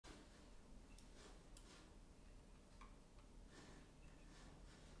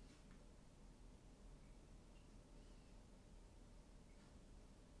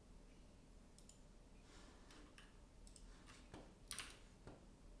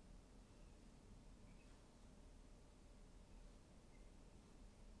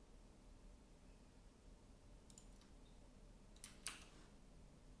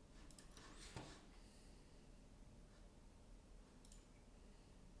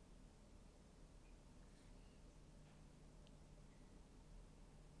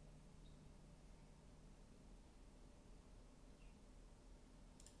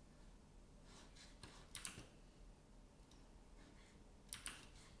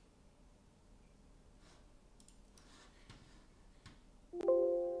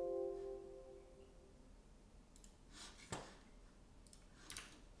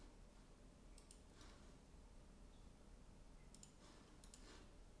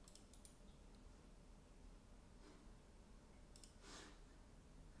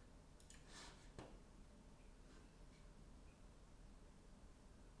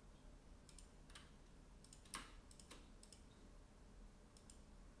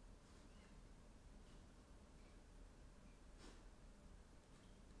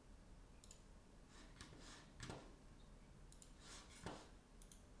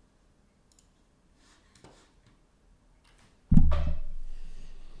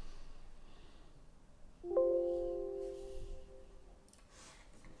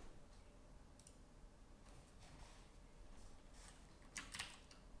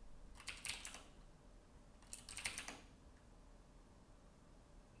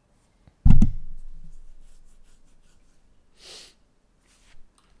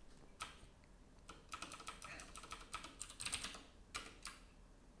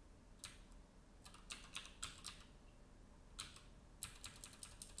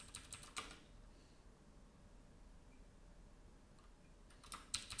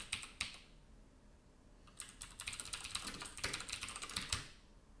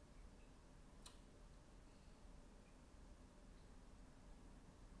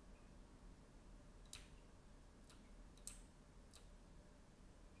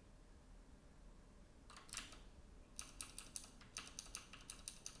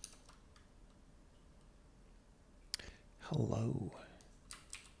Hello.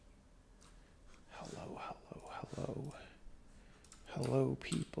 Hello, hello, hello. Hello,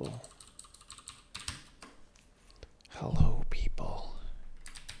 people. Hello, people.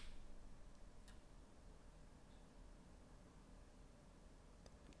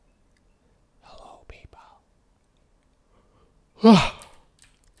 Hello, people.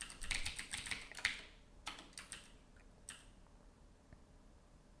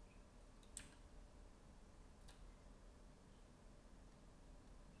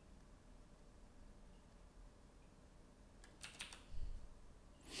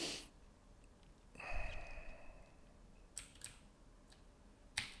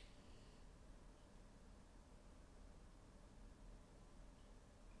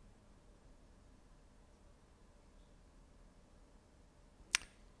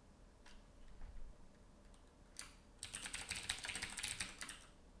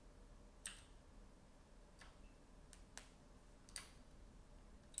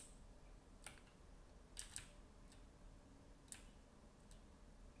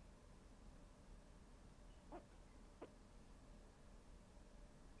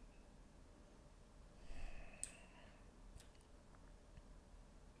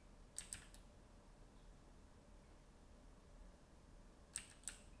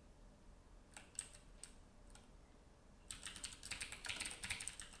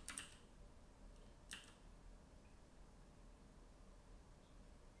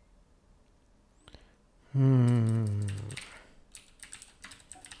 Hmm.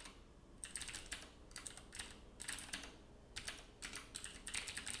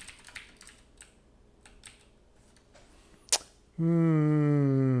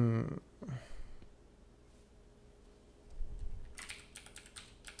 Hmm.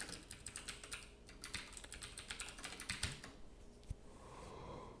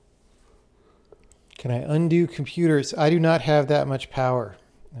 Can I undo computers? I do not have that much power.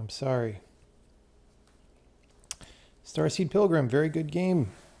 I'm sorry. Starseed Pilgrim, very good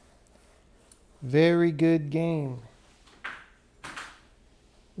game. Very good game.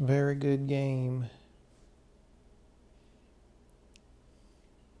 Very good game.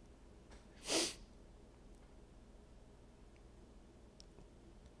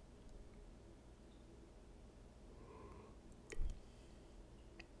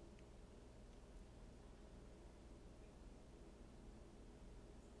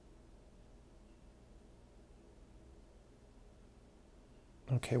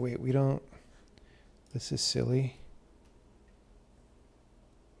 Okay, wait, we don't... This is silly.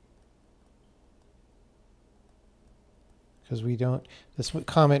 Because we don't... This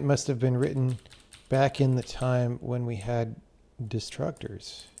comment must have been written back in the time when we had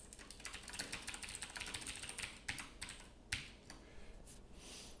destructors.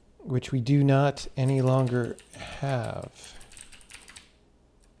 Which we do not any longer have.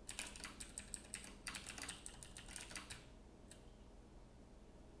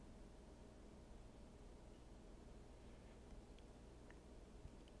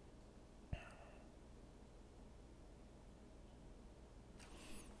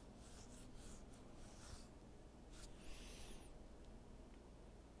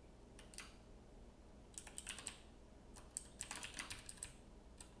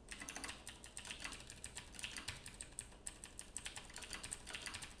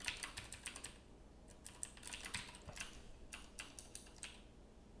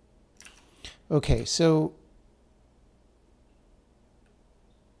 Okay, so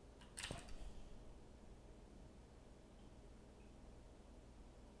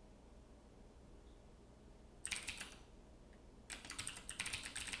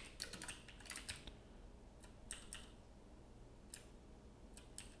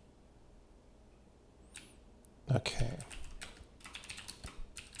okay.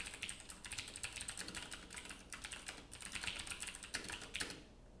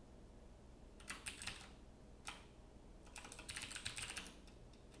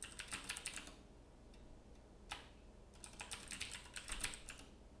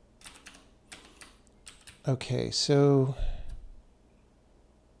 Okay, so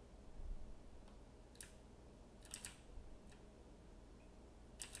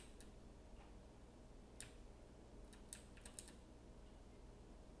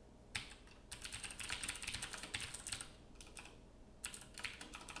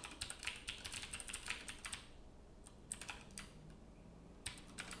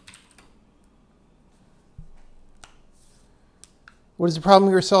what is the problem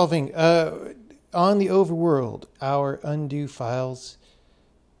we were solving? On the overworld, our undo files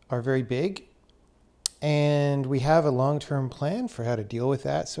are very big, and we have a long-term plan for how to deal with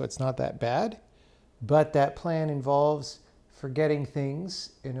that, so it's not that bad. but that plan involves forgetting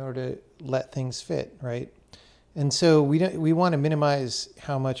things in order to let things fit, right? And so we want to minimize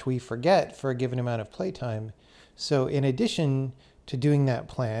how much we forget for a given amount of playtime. So in addition to doing that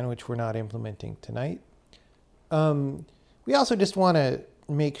plan, which we're not implementing tonight, we also just want to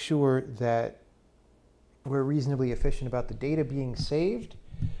make sure that we're reasonably efficient about the data being saved,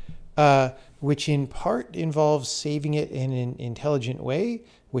 which in part involves saving it in an intelligent way,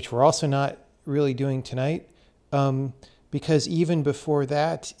 which we're also not really doing tonight, because even before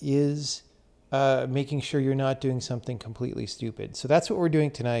that is making sure you're not doing something completely stupid. So that's what we're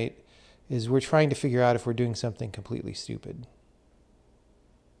doing tonight, is we're trying to figure out if we're doing something completely stupid.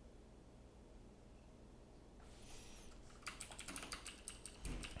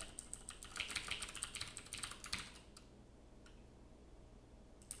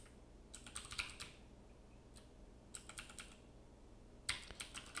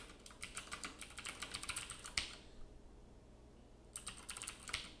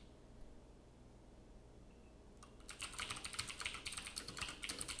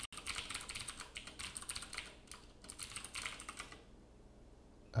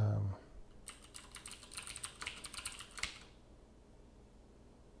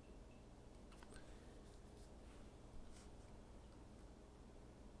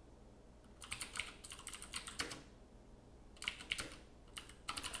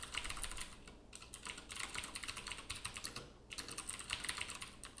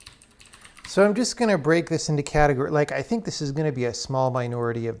 So I'm just going to break this into category. Like, I think this is going to be a small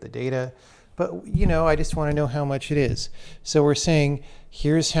minority of the data, but I just want to know how much it is. So we're saying,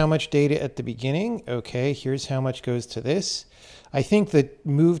 here's how much data at the beginning. Okay, here's how much goes to this. I think that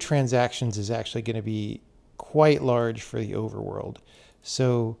move transactions is actually going to be quite large for the overworld.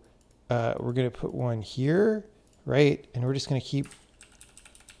 So we're going to put one here, right? And we're just going to keep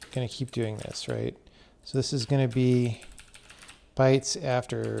doing this, right? So this is going to be bytes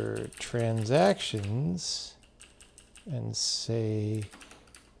after transactions, and say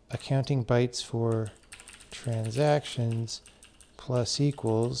accounting bytes for transactions plus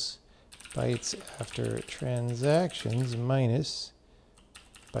equals bytes after transactions minus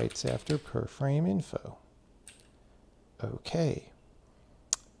bytes after per frame info. Okay.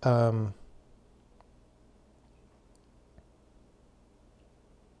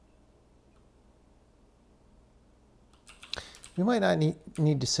 We might not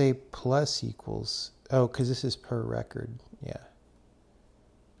need to say plus equals. Oh, because this is per record. Yeah.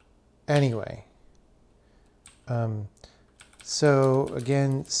 Anyway. So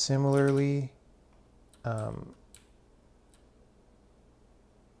again, similarly,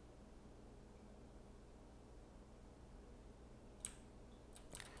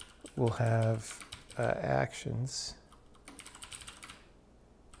 we'll have actions.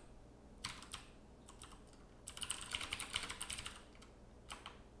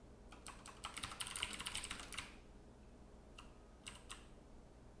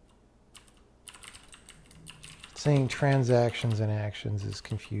 Saying transactions and actions is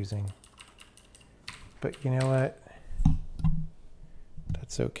confusing. But you know what?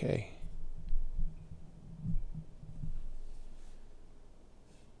 That's okay.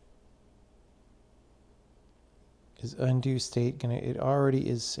 Is undo state gonna, it already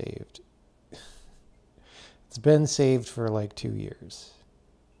is saved. It's been saved for like 2 years.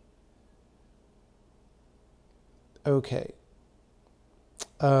 Okay.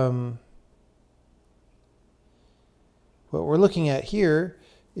 What we're looking at here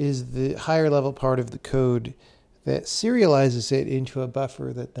is the higher level part of the code that serializes it into a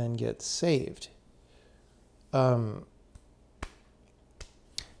buffer that then gets saved. Why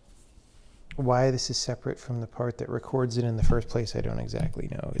this is separate from the part that records it in the first place, I don't exactly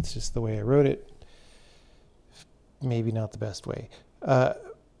know. It's just the way I wrote it. Maybe not the best way.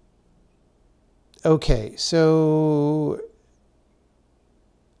 Okay, so,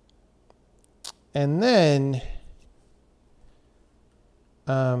 and then,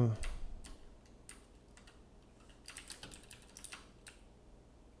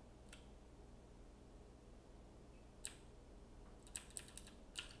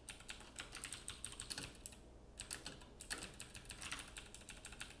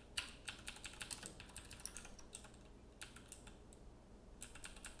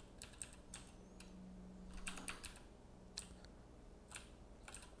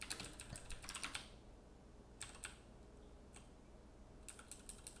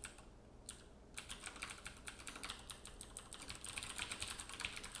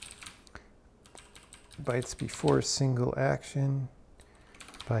 bytes before single action,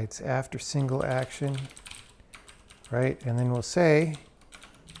 bytes after single action, right? And then we'll say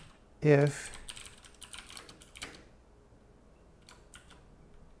if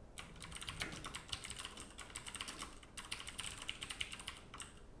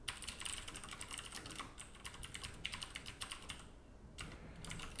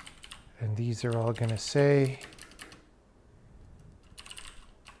these are all going to say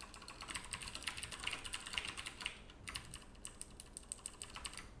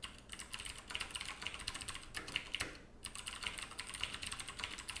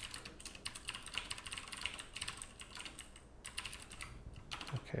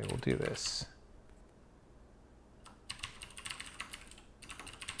okay, we'll do this.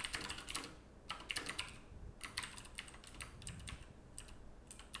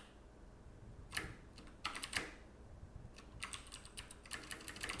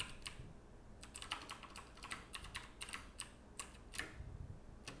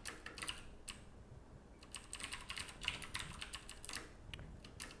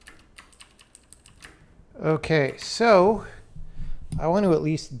 Okay, so I want to at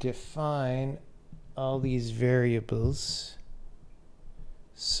least define all these variables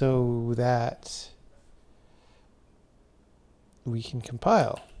so that we can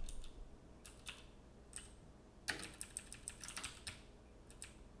compile.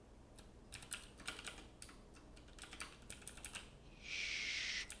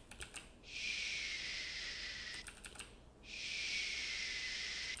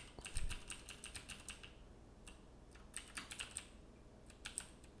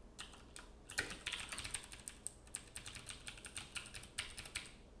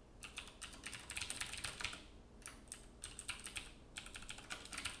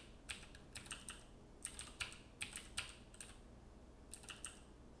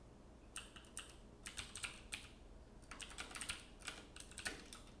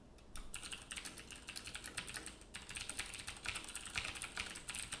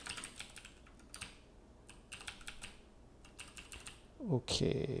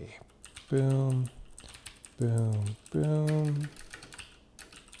 Okay, boom, boom, boom.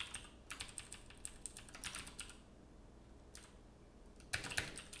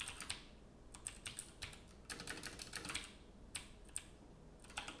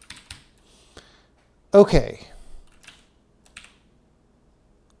 Okay.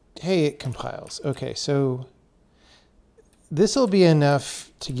 Hey, it compiles. Okay, so this will be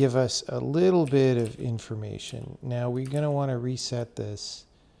enough to give us a little bit of information. Now we're going to want to reset this.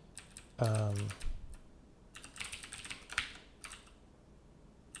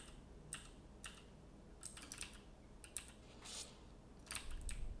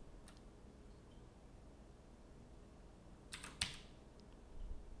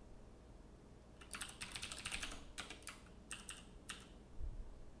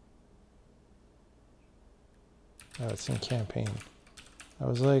 Oh, it's in campaign. I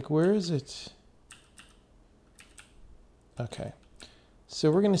was like, where is it? Okay. So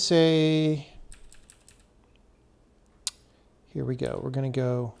we're going to say, here we go. We're going to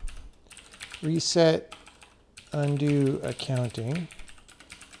go reset, undo accounting.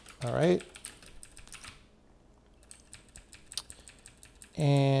 All right.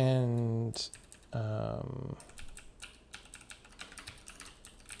 And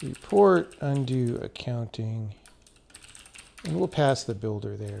report, undo accounting. And we'll pass the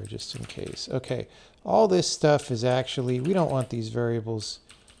builder there just in case. Okay, all this stuff is actually, we don't want these variables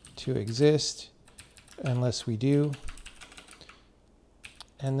to exist unless we do.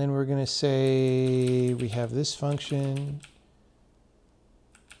 And then we're going to say we have this function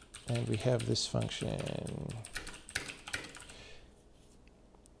and we have this function.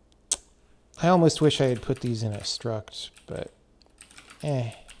 I almost wish I had put these in a struct, but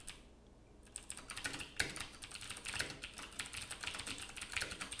eh.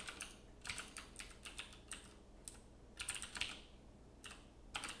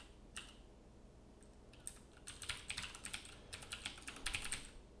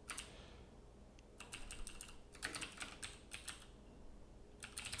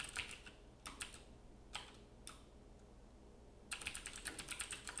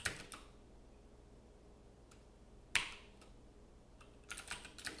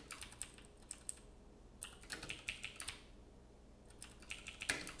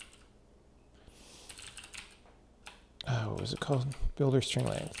 What was it called? Builder string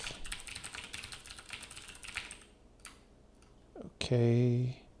length.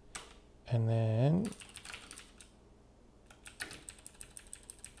 Okay. And then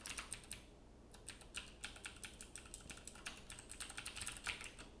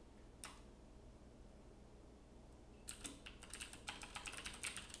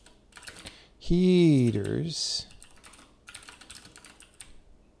headers.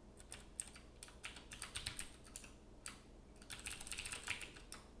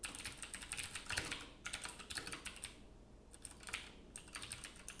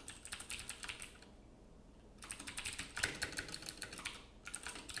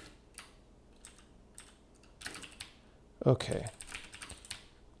 Okay.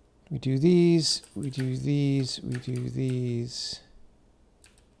 We do these, we do these, we do these.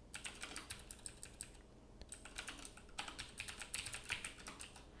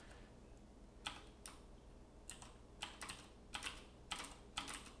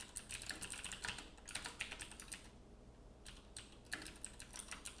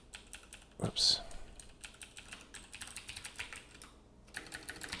 Whoops.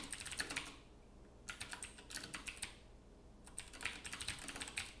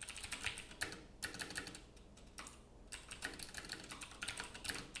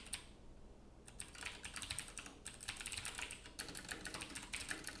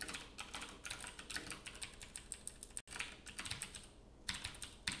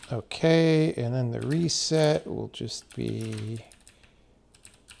 Okay, and then the reset will just be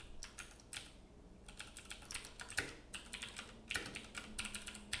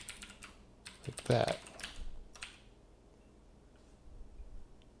like that.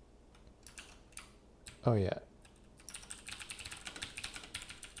 Oh yeah.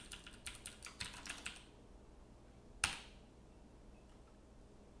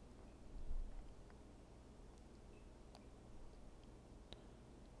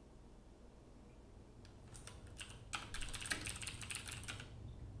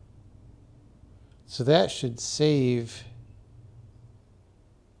 So that should save.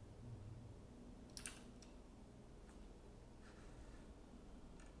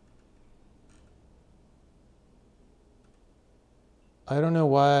 I don't know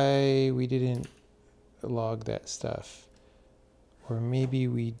why we didn't log that stuff. Or maybe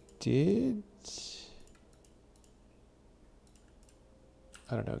we did?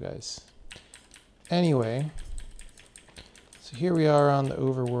 I don't know, guys. Anyway, so here we are on the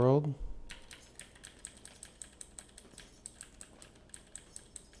overworld.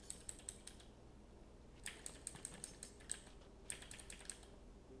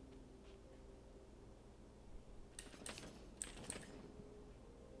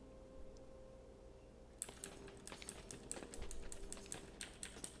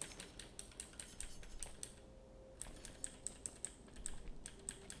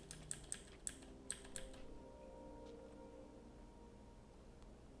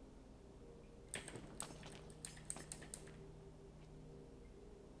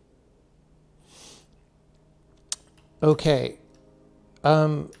 Okay.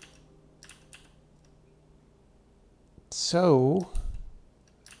 So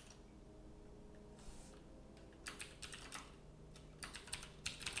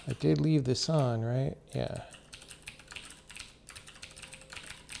I did leave this on, right? Yeah.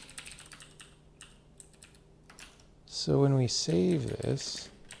 So when we save this,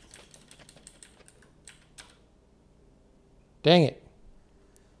 dang it.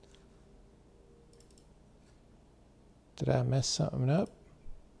 Did I mess something up?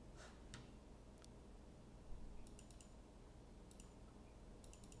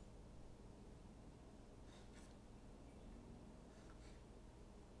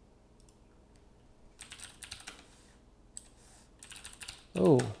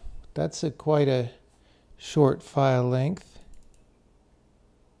 Oh, that's quite a short file length.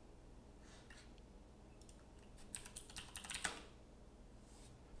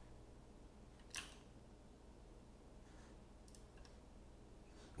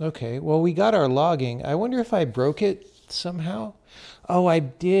 Okay, well, we got our logging. I wonder if I broke it somehow. Oh, I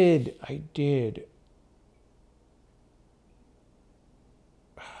did. I did.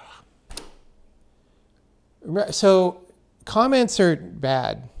 So comments are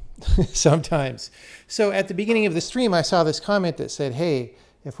bad sometimes. So at the beginning of the stream, I saw this comment that said, hey,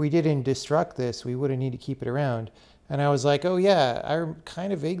 if we didn't destruct this, we wouldn't need to keep it around. And I was like, oh yeah, I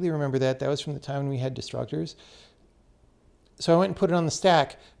kind of vaguely remember that. That was from the time when we had destructors. So I went and put it on the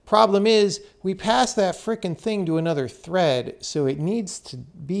stack. Problem is, we passed that frickin' thing to another thread, so it needs to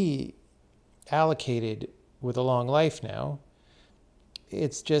be allocated with a long life now.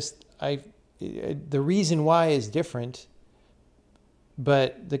 It's just, the reason why is different,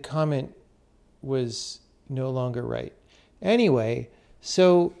 but the comment was no longer right. Anyway,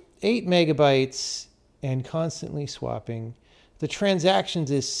 so 8 megabytes and constantly swapping. The transactions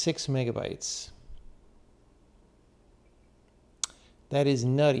is 6 megabytes. That is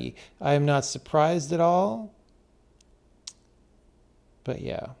nutty. I am not surprised at all. But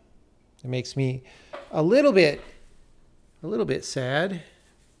yeah, it makes me a little bit sad.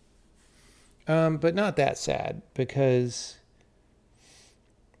 But not that sad, because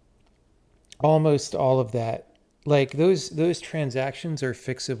almost all of that, like those transactions are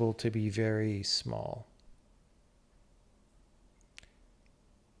fixable to be very small.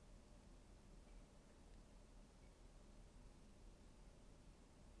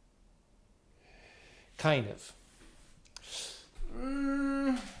 Kind of.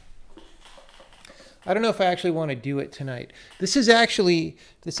 I don't know if I actually want to do it tonight. This actually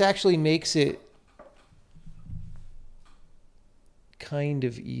makes it kind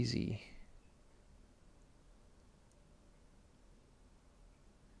of easy.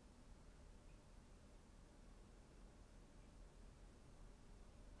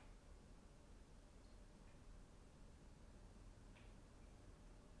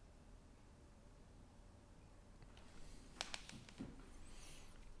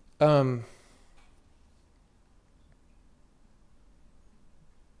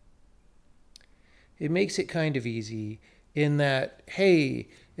 It makes it kind of easy in that, hey,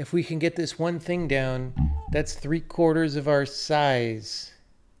 if we can get this one thing down, that's 3/4 of our size.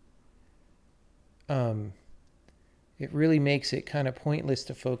 It really makes it kind of pointless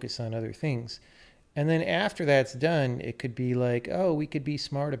to focus on other things. And then after that's done, it could be like, oh, we could be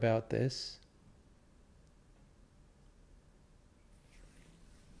smart about this.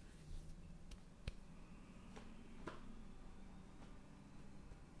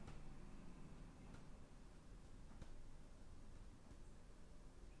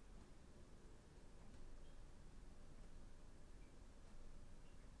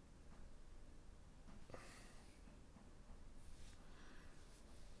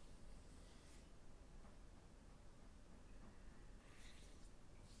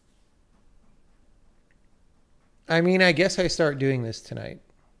 I mean, I guess I start doing this tonight.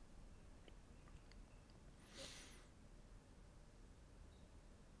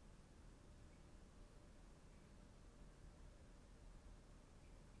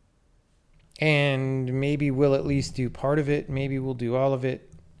 And maybe we'll at least do part of it. Maybe we'll do all of it.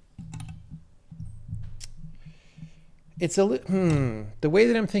 It's the way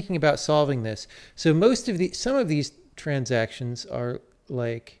that I'm thinking about solving this. So some of these transactions are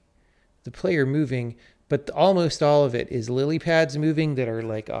like the player moving, but almost all of it is lily pads moving that are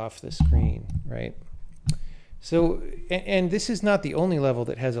like off the screen, right? So, and this is not the only level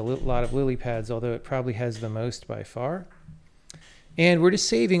that has a lot of lily pads, although it probably has the most by far. And we're just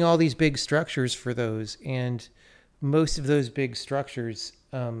saving all these big structures for those. And most of those big structures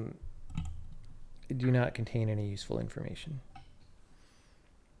do not contain any useful information.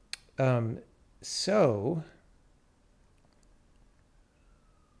 So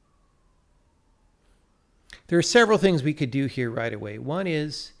there are several things we could do here right away. One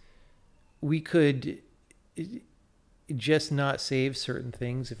is we could just not save certain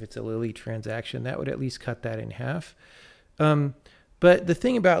things if it's a lily transaction. That would at least cut that in half. But the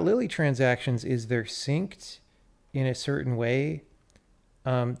thing about lily transactions is they're synced in a certain way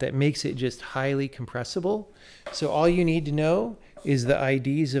that makes it just highly compressible. So all you need to know is the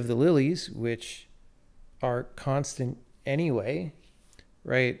IDs of the lilies, which are constant anyway,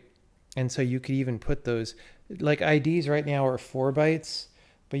 right? And so you could even put those, like IDs right now are 4 bytes,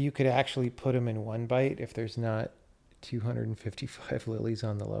 but you could actually put them in 1 byte if there's not 255 lilies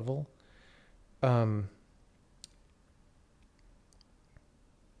on the level.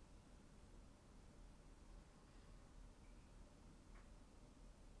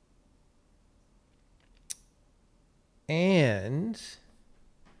 And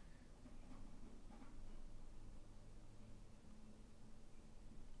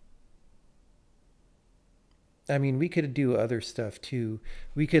I mean, we could do other stuff too.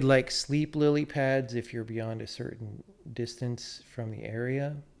 We could like sleep lily pads if you're beyond a certain distance from the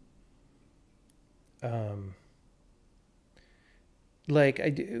area.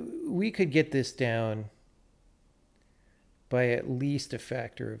 We could get this down by at least a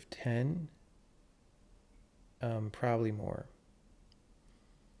factor of 10. Probably more.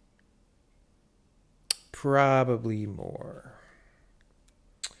 Probably more.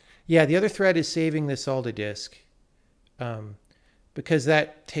 Yeah, the other thread is saving this all to disk because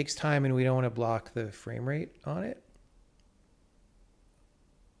that takes time and we don't want to block the frame rate on it.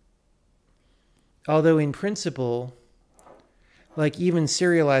 Although in principle, like even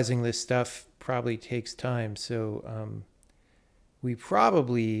serializing this stuff probably takes time. So we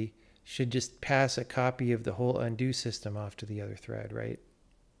probably should just pass a copy of the whole undo system off to the other thread, right?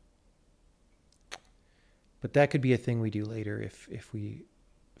 But that could be a thing we do later if we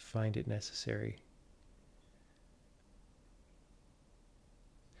find it necessary.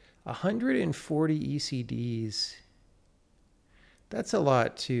 140 ECDs. That's a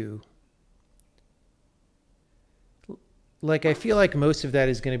lot too. Like I feel like most of that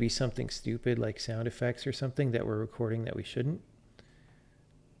is going to be something stupid like sound effects or something that we're recording that we shouldn't.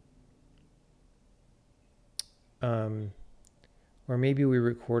 Or maybe we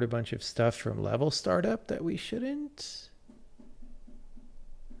record a bunch of stuff from level startup that we shouldn't.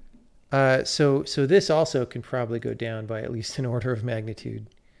 So this also can probably go down by at least an order of magnitude.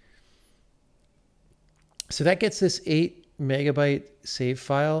 So that gets this 8 megabyte save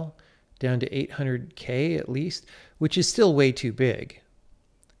file down to 800K at least, which is still way too big,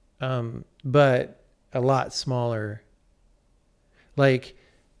 but a lot smaller. Like,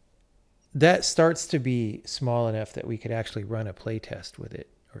 that starts to be small enough that we could actually run a play test with it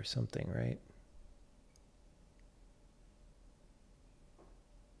or something, right?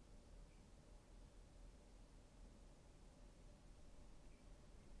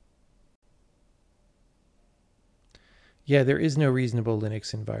 Yeah, there is no reasonable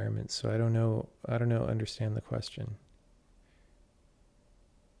Linux environment, so I don't know, understand the question.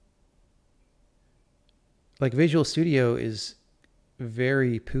 Like, Visual Studio is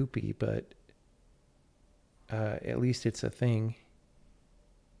very poopy, but at least it's a thing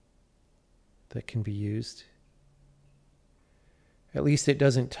that can be used. At least it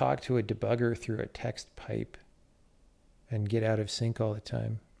doesn't talk to a debugger through a text pipe and get out of sync all the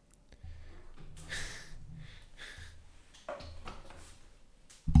time.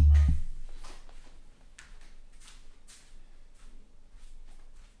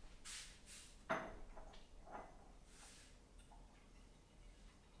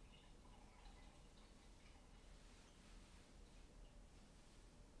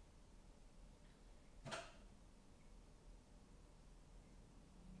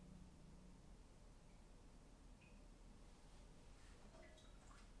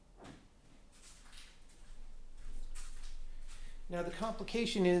 Now, the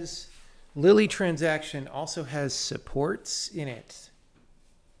complication is Lily transaction also has supports in it.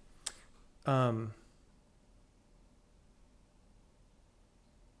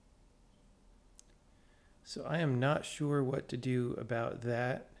 So I am not sure what to do about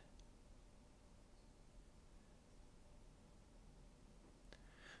that.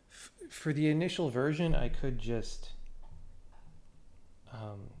 For the initial version, I could just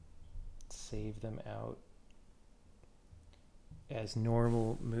save them out as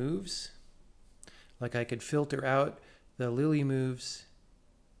normal moves. Like, I could filter out the Lily moves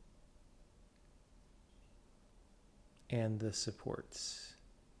and the supports.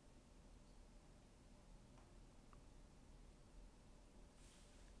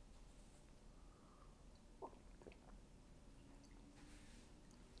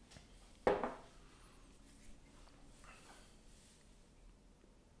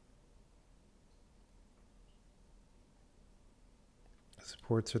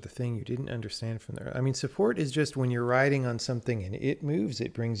 Supports are the thing you didn't understand from there. I mean, support is just when you're riding on something and it moves,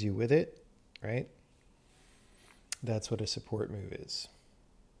 it brings you with it, right? That's what a support move is.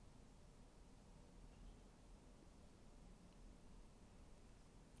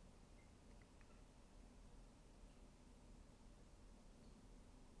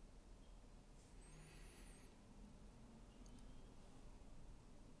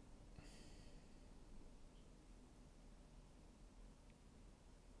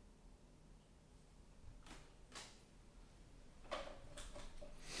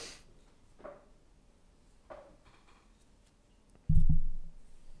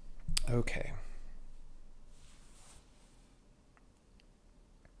 Okay.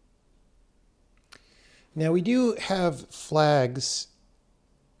 Now, we do have flags.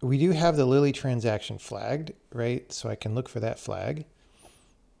 We do have the Lily transaction flagged, right? So I can look for that flag.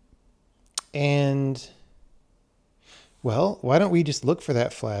 And, well, why don't we just look for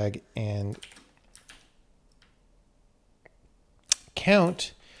that flag and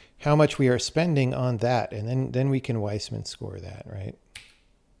count how much we are spending on that, and then we can Weissman score that, right?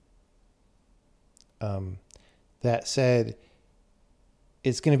 That said,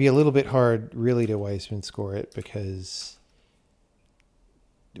 it's going to be a little bit hard really to Weissman score it because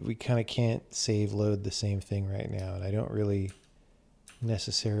we kind of can't save load the same thing right now, and I don't really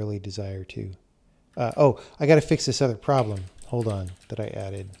necessarily desire to. Oh, I got to fix this other problem. Hold on, that I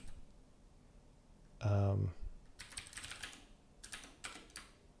added.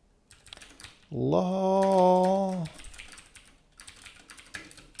 Lol.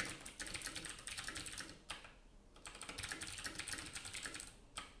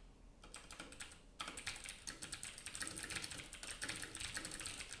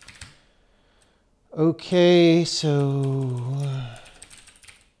 Okay, so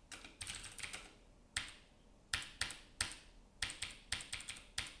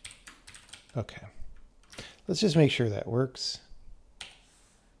okay. Let's just make sure that works.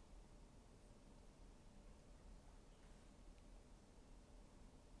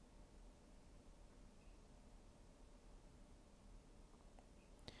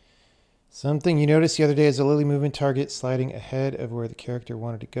 Something you noticed the other day is a Lily movement target sliding ahead of where the character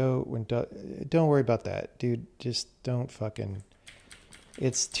wanted to go. Don't worry about that, dude. Just don't fucking...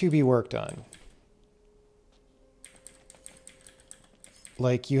 It's to be worked on.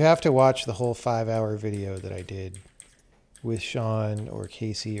 Like, you have to watch the whole 5-hour video that I did with Sean or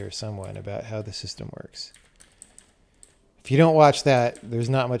Casey or someone about how the system works. If you don't watch that, there's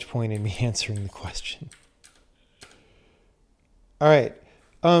not much point in me answering the question. All right.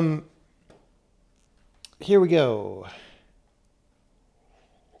 Here we go.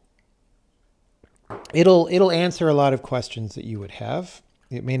 It'll answer a lot of questions that you would have.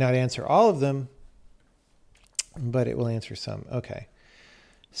 It may not answer all of them, but it will answer some. Okay.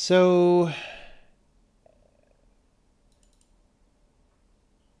 So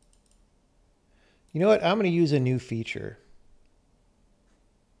you know what? I'm going to use a new feature.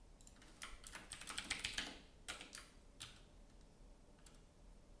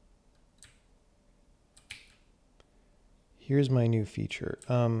 Here's my new feature.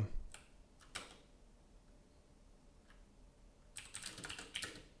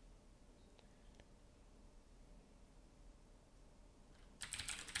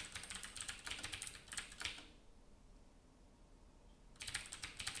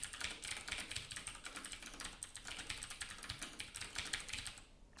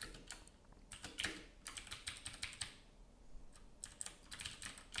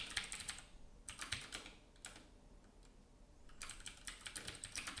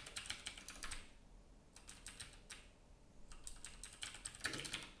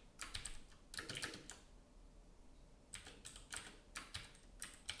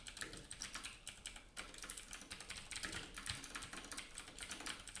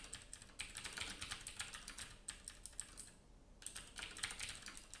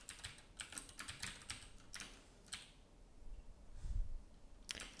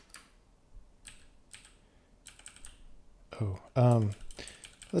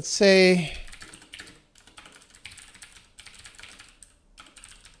 Let's say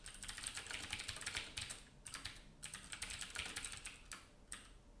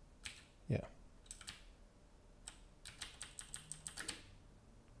yeah.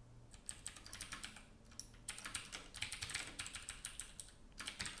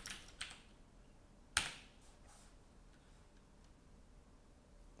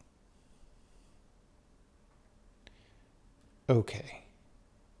 Okay.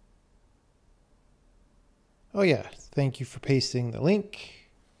 Oh yeah, thank you for pasting the link.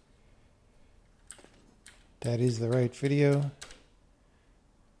 That is the right video.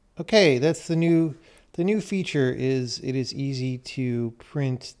 Okay, that's the new feature is it is easy to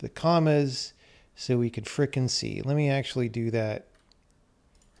print the commas so we can frickin' see. Let me actually do that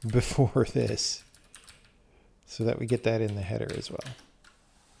before this so that we get that in the header as well.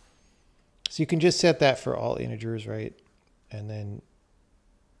 So you can just set that for all integers, right? And then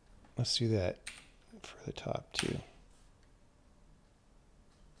let's do that for the top too.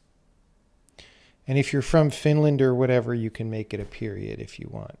 And if you're from Finland or whatever, you can make it a period if you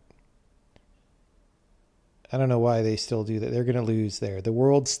want. I don't know why they still do that. They're going to lose there. The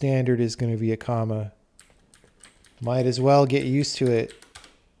world standard is going to be a comma. Might as well get used to it.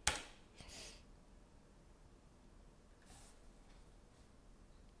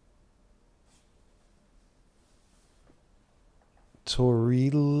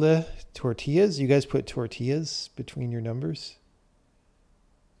 Tortillas? You guys put tortillas between your numbers?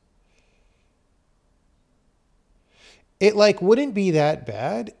 It like wouldn't be that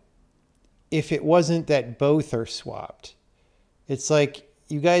bad if it wasn't that both are swapped. It's like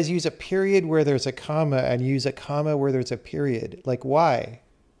you guys use a period where there's a comma and use a comma where there's a period. Like why?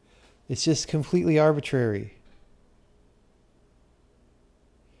 It's just completely arbitrary.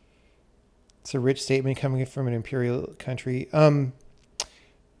 It's a rich statement coming from an imperial country.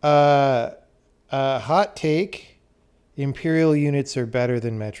 Hot take, imperial units are better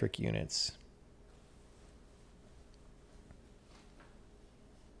than metric units.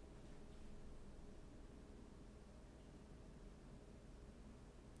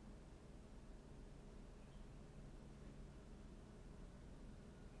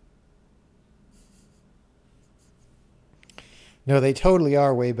 No, they totally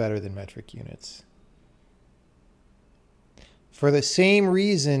are way better than metric units. For the same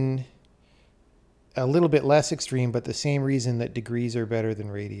reason, a little bit less extreme, but the same reason that degrees are better than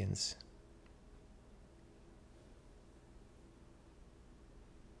radians.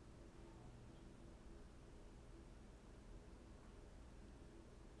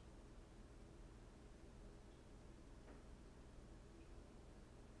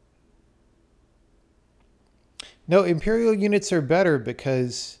 No, imperial units are better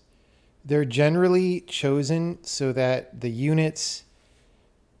because they're generally chosen so that the units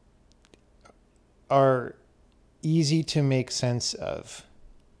are easy to make sense of.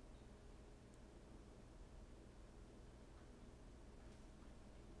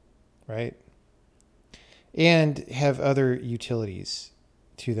 Right? And have other utilities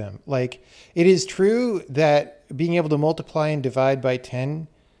to them. Like, it is true that being able to multiply and divide by 10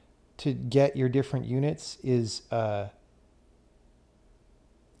 to get your different units is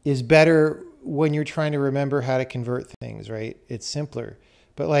better when you're trying to remember how to convert things, right? It's simpler.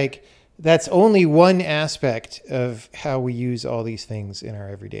 But like, that's only one aspect of how we use all these things in our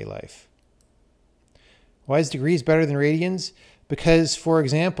everyday life. Why is degrees better than radians? Because, for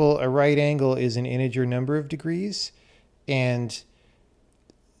example, a right angle is an integer number of degrees, and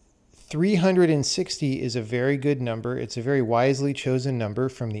 360 is a very good number. It's a very wisely chosen number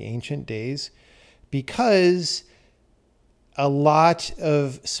from the ancient days because a lot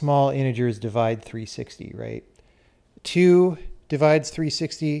of small integers divide 360, right? 2 divides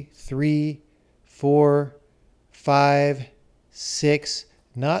 360, 3, 4, 5, 6,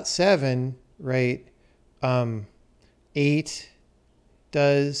 not 7, right? 8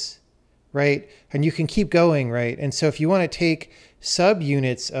 does, right? And you can keep going, right? And so if you want to take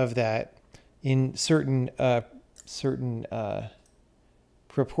subunits of that in certain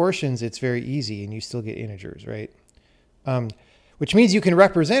proportions, it's very easy, and you still get integers, right? Which means you can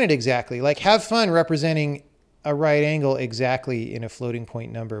represent it exactly. Like, have fun representing a right angle exactly in a floating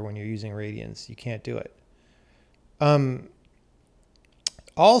point number when you're using radians. You can't do it.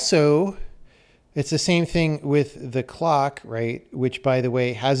 Also, it's the same thing with the clock, right? Which, by the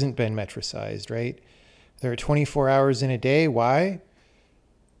way, hasn't been metricized, right? There are 24 hours in a day. Why?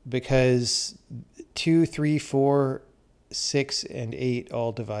 Because 2, 3, 4, 6, and 8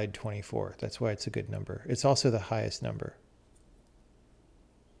 all divide 24. That's why it's a good number. It's also the highest number.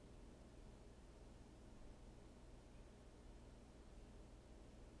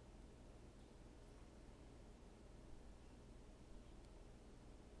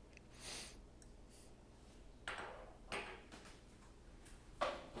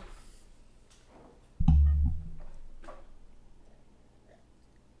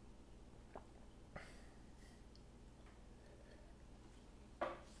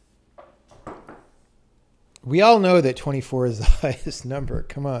 We all know that 24 is the highest number.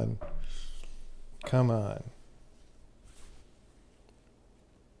 Come on. Come on.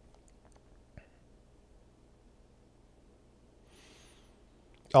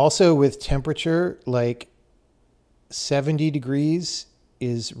 Also with temperature, like 70 degrees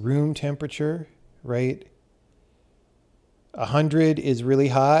is room temperature, right? 100 is really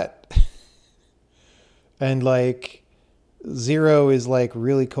hot. And like 0 is like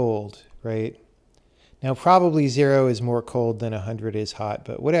really cold, right? Now, probably 0 is more cold than 100 is hot,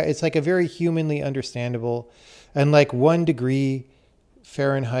 but whatever, it's like a very humanly understandable. And like 1 degree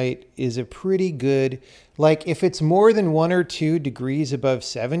Fahrenheit is a pretty good, like if it's more than 1 or 2 degrees above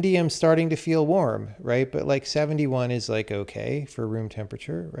 70, I'm starting to feel warm, right? But like 71 is like okay for room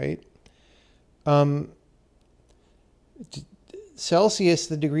temperature, right? Celsius,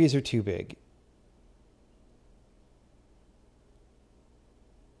 the degrees are too big.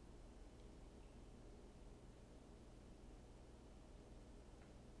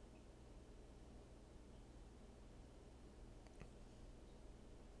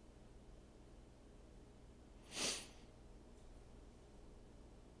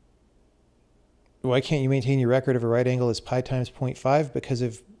 Why can't you maintain your record of a right angle as pi times 0.5? Because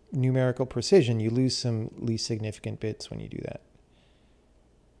of numerical precision. You lose some least significant bits when you do that.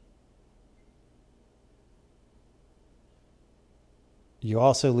 You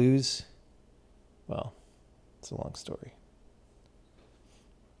also lose, well, it's a long story.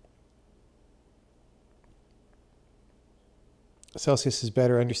 Celsius is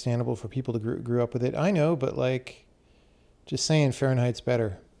better understandable for people who grew up with it. I know, but like, just saying Fahrenheit's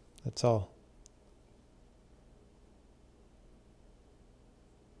better. That's all.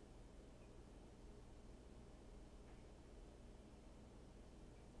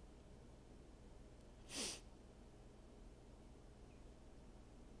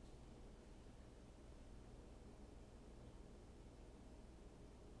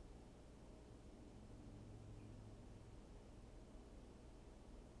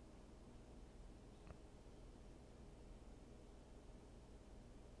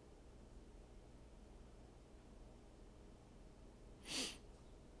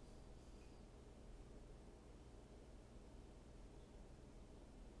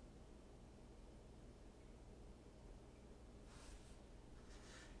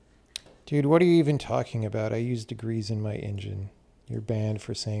 Dude, what are you even talking about? I use degrees in my engine. You're banned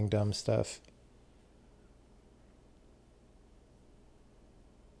for saying dumb stuff.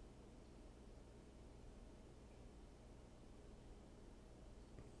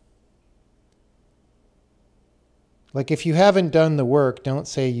 Like, if you haven't done the work, don't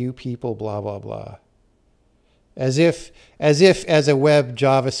say you people, blah, blah, blah. As if as a web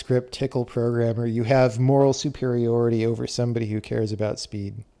JavaScript tickle programmer, you have moral superiority over somebody who cares about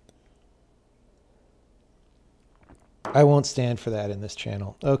speed. I won't stand for that in this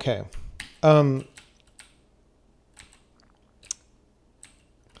channel. Okay. All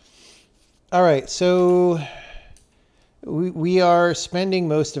right, so we are spending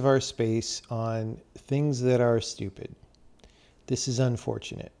most of our space on things that are stupid. This is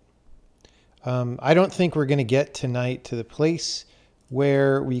unfortunate. I don't think we're going to get tonight to the place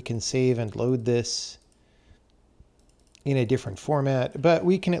where we can save and load this in a different format, but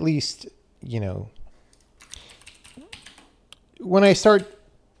we can at least, you know, when I start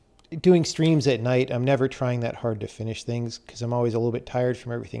doing streams at night, I'm never trying that hard to finish things because I'm always a little bit tired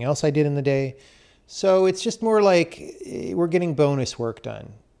from everything else I did in the day. So it's just more like we're getting bonus work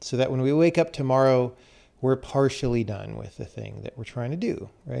done so that when we wake up tomorrow, we're partially done with the thing that we're trying to do,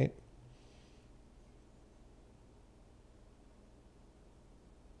 right?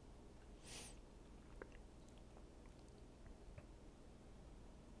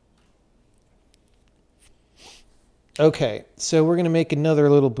 Okay, so we're going to make another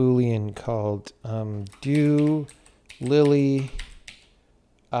little Boolean called do Lily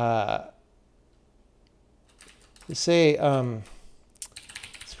say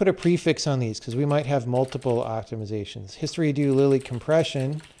let's put a prefix on these because we might have multiple optimizations. History do Lily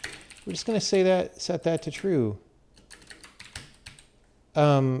compression. We're just going to say that, set that to true.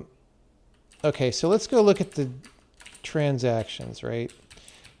 Okay, so let's go look at the transactions, right?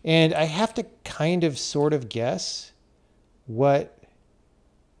 And I have to kind of sort of guess what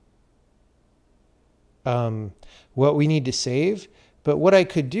we need to save. But what I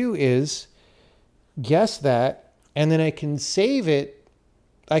could do is guess that, and then I can save it.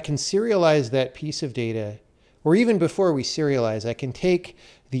 I can serialize that piece of data, or even before we serialize, I can take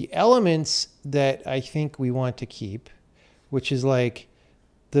the elements that I think we want to keep, which is like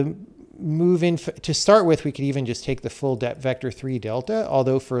the move in. To start with, we could even just take the full vector 3 delta,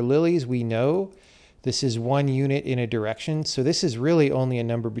 although for Lily's, we know this is 1 unit in a direction. So this is really only a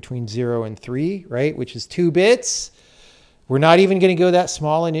number between 0 and 3, right? Which is 2 bits. We're not even going to go that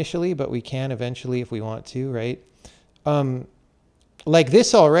small initially, but we can eventually if we want to, right? Like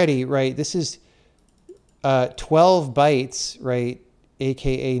this already, right? This is 12 bytes, right?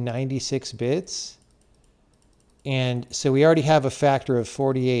 AKA 96 bits. And so we already have a factor of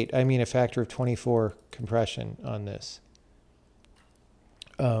 48, I mean a factor of 24 compression on this.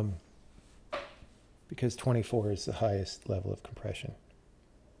 Because 24 is the highest level of compression.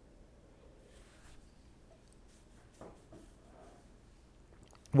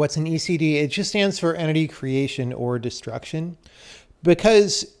 What's an ECD? It just stands for entity creation or destruction,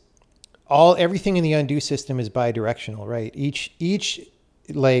 because everything in the undo system is bidirectional, right? Each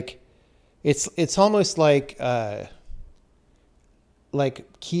like it's almost like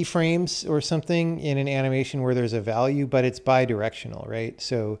keyframes or something in an animation where there's a value, but it's bidirectional, right?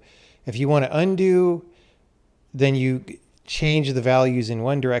 So if you want to undo, then you change the values in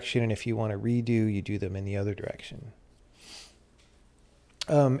one direction, and if you want to redo, you do them in the other direction.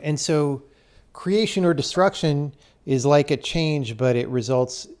 And so creation or destruction is like a change, but it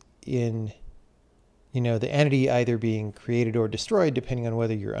results in, you know, the entity either being created or destroyed, depending on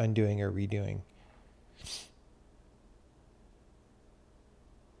whether you're undoing or redoing.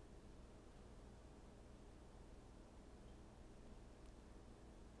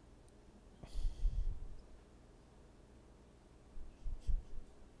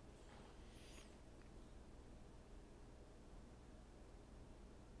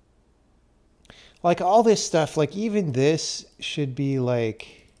 Like all this stuff, like even this should be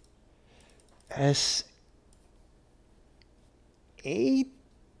like S8.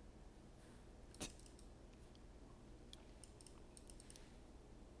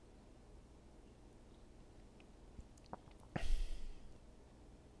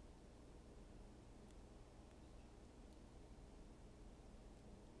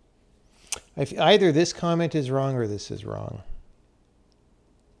 Either this comment is wrong or this is wrong.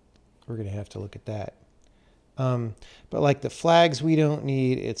 We're going to have to look at that. But like the flags we don't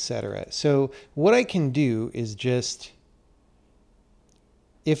need, etc. So what I can do is just,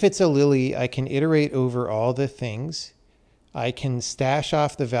 if it's a Lily, I can iterate over all the things. I can stash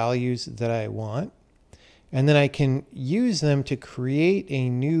off the values that I want, and then I can use them to create a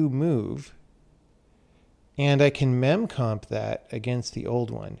new move. And I can memcomp that against the old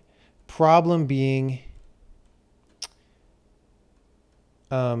one. Problem being,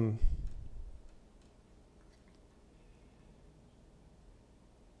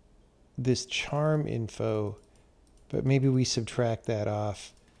 this charm info, but maybe we subtract that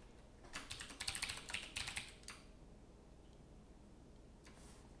off.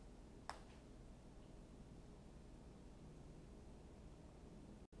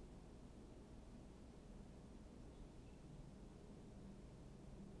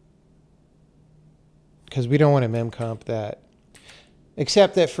 Because we don't want to memcomp that.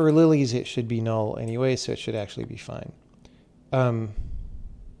 Except that for lilies, it should be null anyway, so it should actually be fine.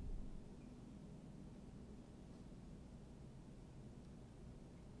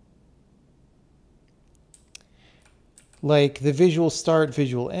 Like the visual start,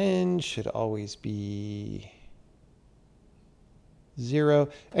 visual end should always be 0.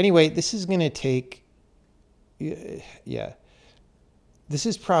 Anyway, this is going to take, yeah, this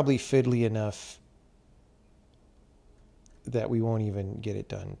is probably fiddly enough that we won't even get it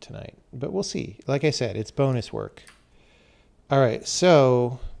done tonight. But we'll see. Like I said, it's bonus work. All right,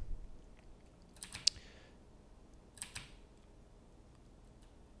 so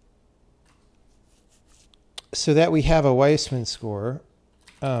that we have a Weissman score.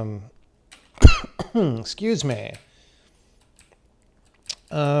 Excuse me.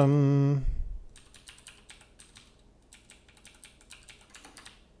 I'm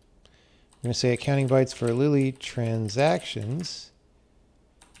going to say accounting bytes for Lily transactions,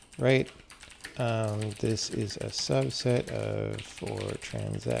 right? This is a subset of for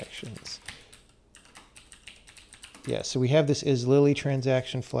transactions. Yeah, so we have this is Lily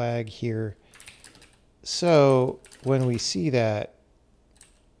transaction flag here. So when we see that,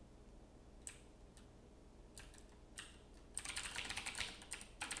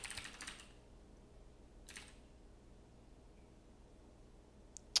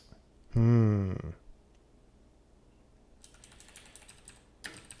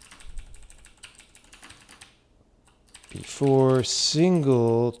 before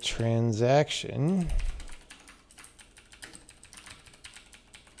single transaction,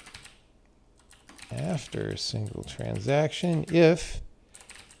 after single transaction, if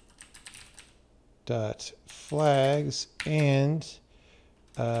dot flags and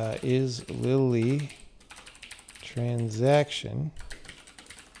is Lily transaction,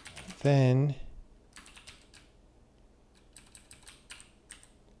 then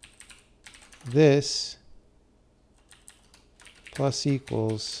this plus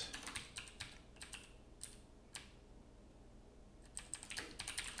equals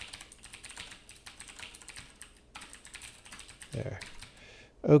there.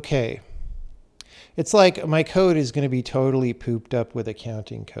 Okay. It's like my code is going to be totally pooped up with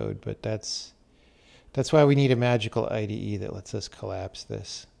accounting code, but that's why we need a magical IDE that lets us collapse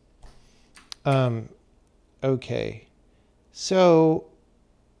this. Okay. So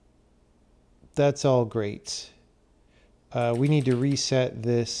that's all great. We need to reset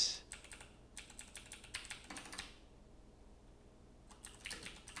this.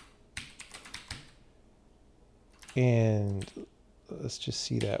 And let's just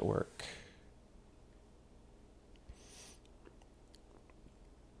see that work.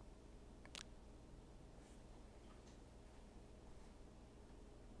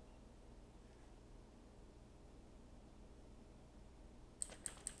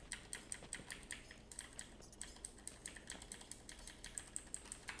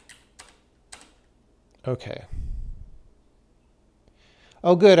 Okay.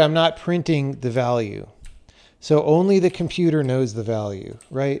 Oh, good. I'm not printing the value. So only the computer knows the value,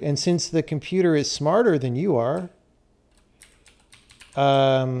 right? And since the computer is smarter than you are,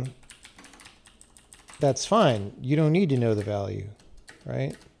 that's fine. You don't need to know the value,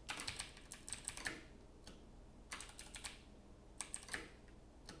 right?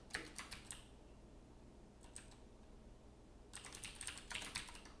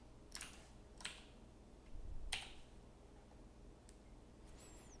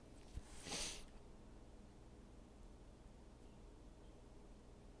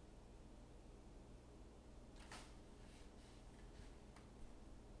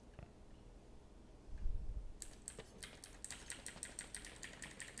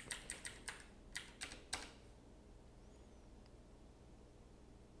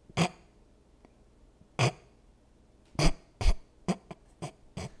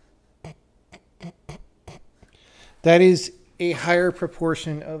 That is a higher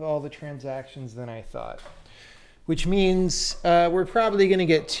proportion of all the transactions than I thought, which means we're probably going to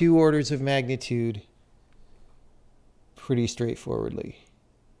get 2 orders of magnitude pretty straightforwardly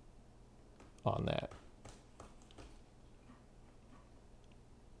on that.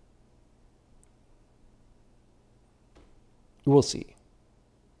 We'll see.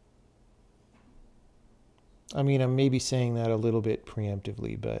 I mean, I'm maybe saying that a little bit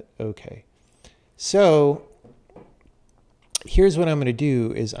preemptively, but okay. So here's what I'm going to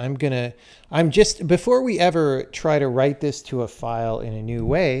do is before we ever try to write this to a file in a new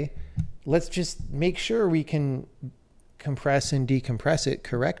way, let's just make sure we can compress and decompress it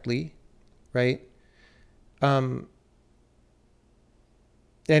correctly, right? And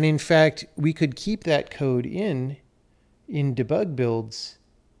in fact, we could keep that code in debug builds,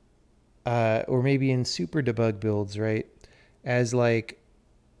 or maybe in super debug builds, right? As like,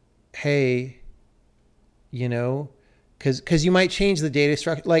 hey, you know, because you might change the data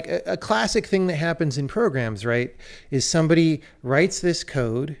structure. Like a classic thing that happens in programs, right, is somebody writes this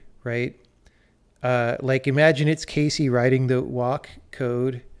code, right? Like imagine it's Casey writing the walk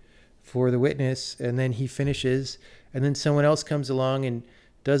code for the witness, and then he finishes, and then someone else comes along and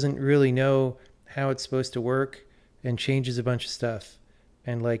doesn't really know how it's supposed to work and changes a bunch of stuff,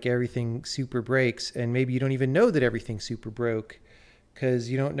 and like everything super breaks, and maybe you don't even know that everything super broke because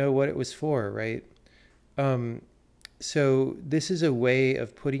you don't know what it was for, right? So this is a way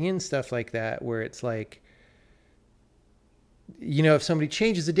of putting in stuff like that where it's like, you know, if somebody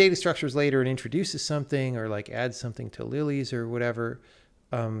changes the data structures later and introduces something or like adds something to lilies or whatever,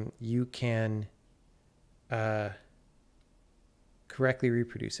 you can correctly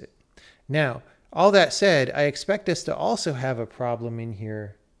reproduce it. Now, all that said, I expect us to also have a problem in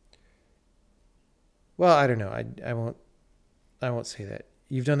here. Well, I don't know. I won't say that.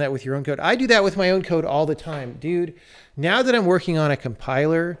 You've done that with your own code. I do that with my own code all the time. Dude, now that I'm working on a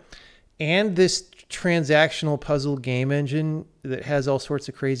compiler and this transactional puzzle game engine that has all sorts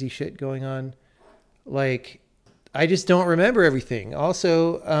of crazy shit going on, like, I just don't remember everything.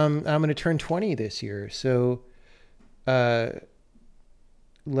 Also, I'm going to turn 20 this year. So,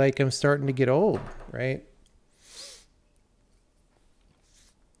 like, I'm starting to get old, right?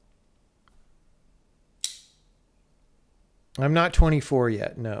 I'm not 24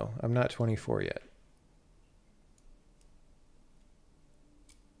 yet. No, I'm not 24 yet.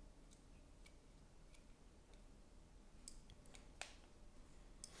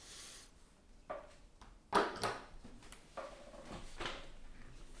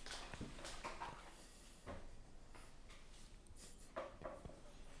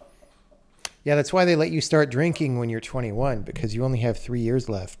 Yeah, that's why they let you start drinking when you're 21, because you only have 3 years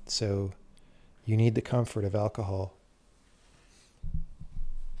left. So you need the comfort of alcohol.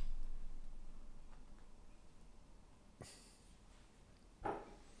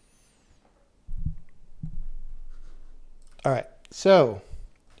 All right, so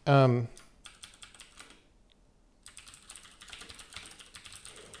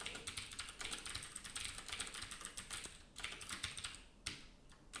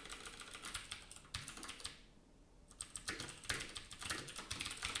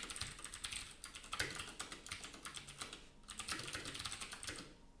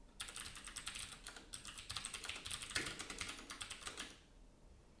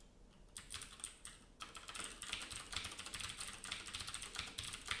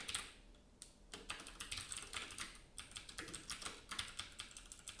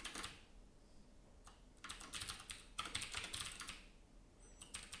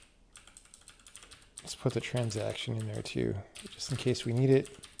let's put the transaction in there too, just in case we need it.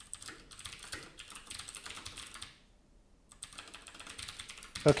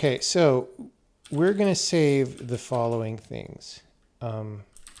 Okay, so we're going to save the following things.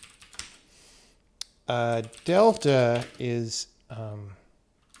 Delta is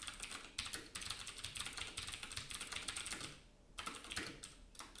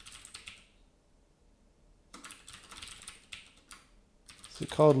is it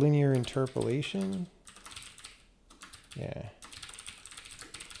called linear interpolation? Yeah.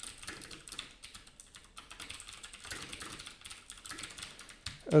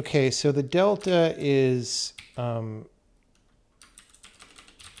 Okay, so the delta is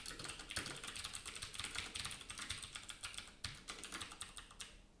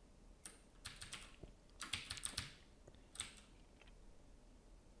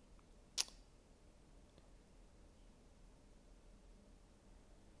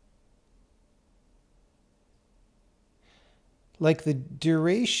like the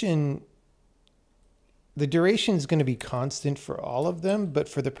duration. The duration is going to be constant for all of them, but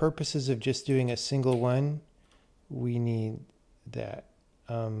for the purposes of just doing a single one, we need that.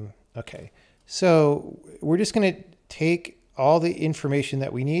 Okay, so we're just going to take all the information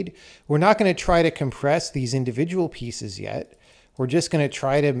that we need. We're not going to try to compress these individual pieces yet. We're just going to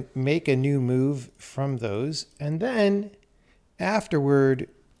try to make a new move from those. And then afterward,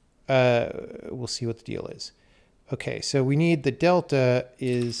 we'll see what the deal is. Okay, so we need the delta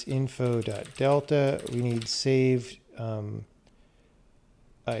is info.delta. We need saved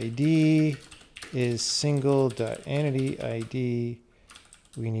ID is single.entity ID.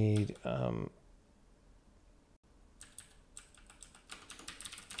 We need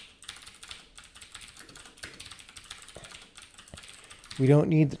we don't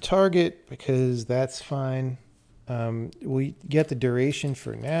need the target because that's fine. We get the duration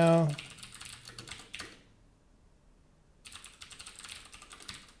for now.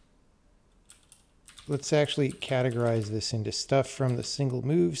 Let's actually categorize this into stuff from the single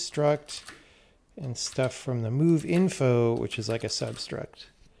move struct and stuff from the move info, which is like a substruct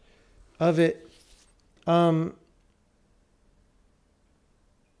of it. I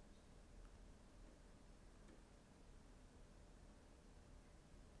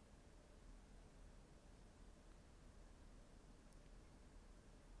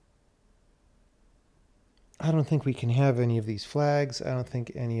don't think we can have any of these flags. I don't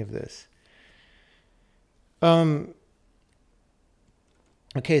think any of this.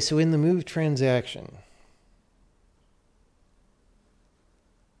 Okay, so in the move transaction,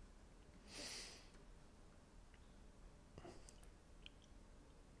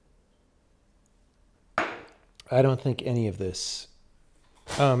 I don't think any of this.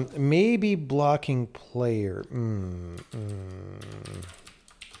 Maybe blocking player.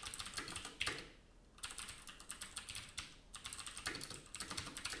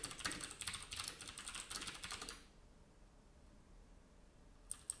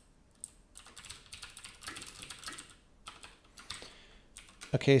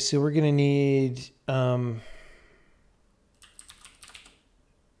 Okay, so we're going to need oh,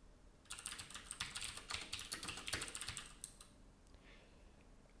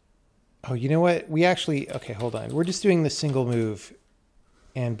 you know what? We actually, okay, hold on. We're just doing the single move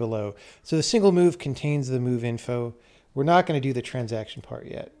and below. So the single move contains the move info. We're not going to do the transaction part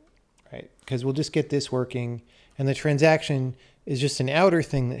yet, right? Because we'll just get this working. And the transaction is just an outer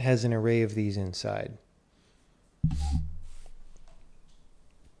thing that has an array of these inside.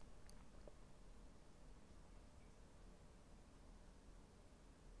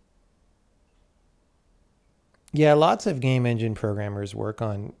 Yeah, lots of game engine programmers work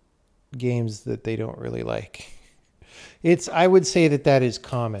on games that they don't really like. I would say that that is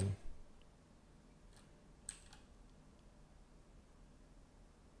common.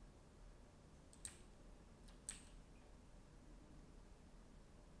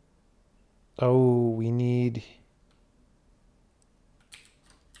 Oh, we need...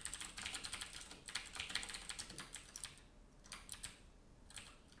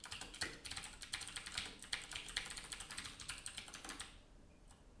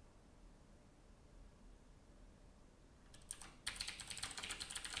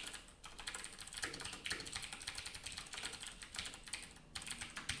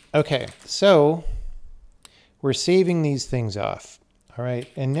 Okay, so we're saving these things off. All right,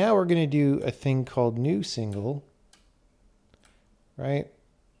 and now we're going to do a thing called new single, right?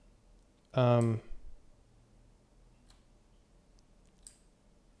 And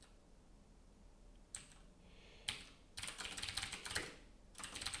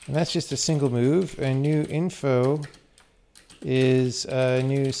that's just a single move. And new info is a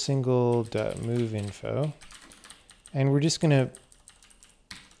new single.move info. And we're just going to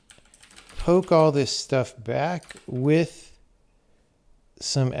poke all this stuff back with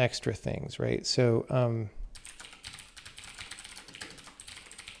some extra things, right? So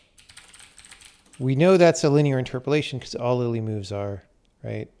we know that's a linear interpolation because all Lily moves are,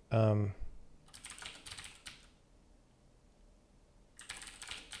 right?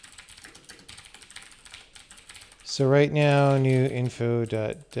 So right now, new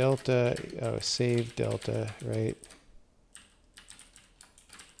info.delta, save delta, right?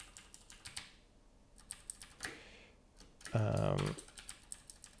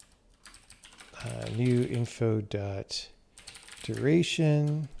 New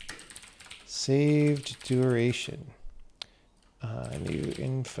info.duration, saved duration, new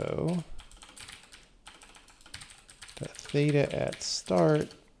info theta at start.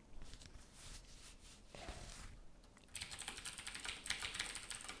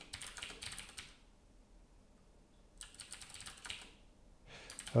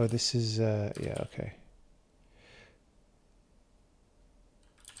 Oh, this is, yeah, okay.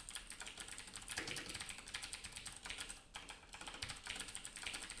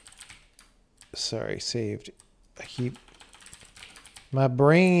 Sorry, saved. My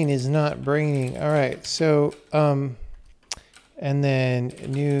brain is not braining. All right, so, and then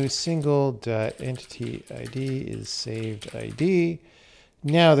new single.entity ID is saved ID.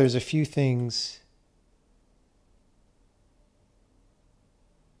 Now there's a few things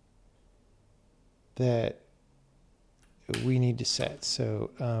that we need to set.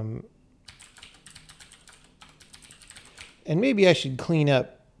 So, and maybe I should clean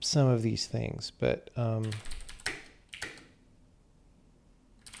up some of these things, but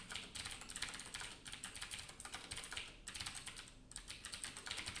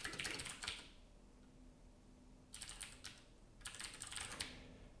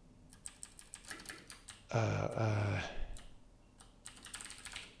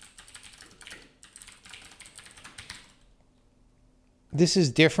this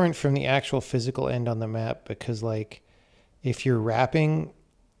is different from the actual physical end on the map because, like, if you're wrapping,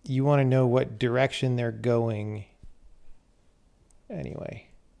 you want to know what direction they're going. Anyway.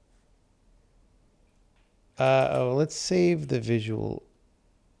 Oh, let's save the visual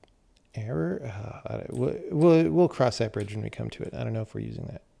error. We'll cross that bridge when we come to it. I don't know if we're using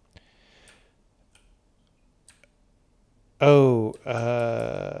that. Oh,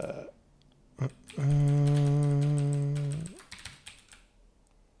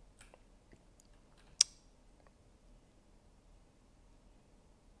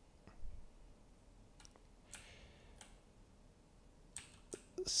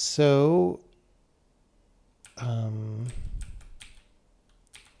 so,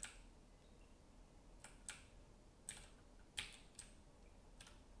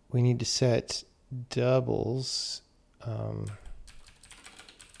 we need to set doubles.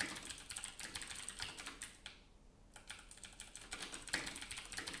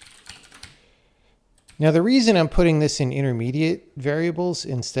 Now, the reason I'm putting this in intermediate variables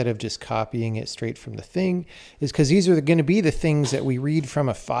instead of just copying it straight from the thing is because these are going to be the things that we read from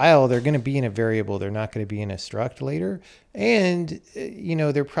a file. They're going to be in a variable. They're not going to be in a struct later. And, you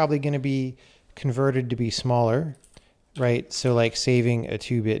know, they're probably going to be converted to be smaller, right? So like saving a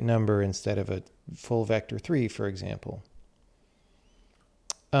 2-bit number instead of a full vector 3, for example.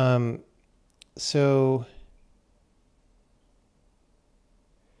 So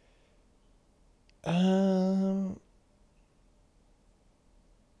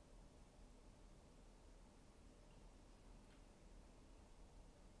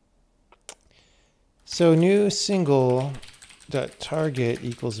new single dot target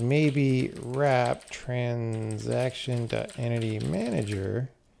equals maybe wrap transaction dot entity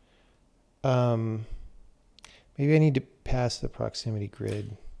manager. Maybe I need to pass the proximity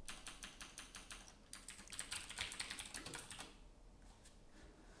grid.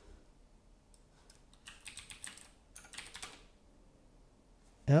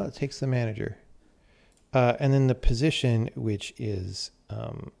 Now it takes the manager. And then the position, which is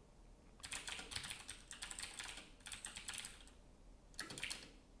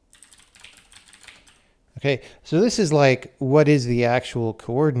okay, so this is like, what is the actual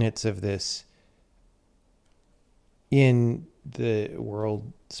coordinates of this in the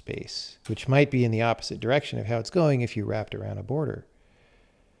world space, which might be in the opposite direction of how it's going if you wrapped around a border.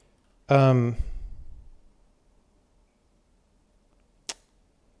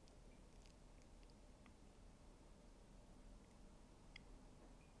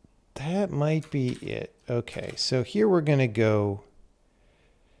 That might be it. Okay, so here we're going to go.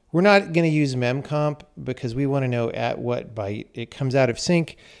 We're not going to use memcomp because we want to know at what byte it comes out of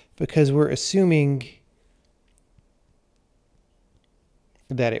sync, because we're assuming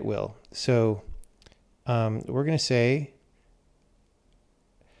that it will. So we're going to say,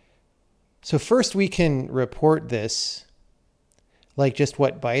 so first we can report this, like just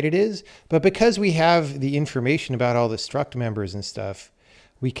what byte it is, but because we have the information about all the struct members and stuff,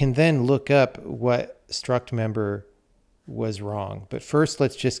 we can then look up what struct member was wrong. But first,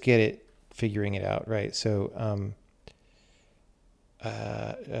 let's just get it figuring it out, right? So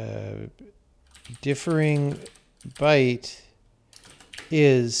differing byte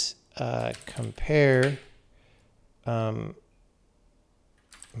is compare my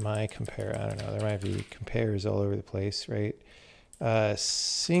compare, I don't know, there might be compares all over the place, right?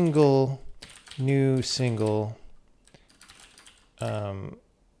 Single, new single, let's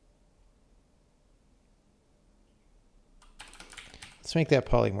make that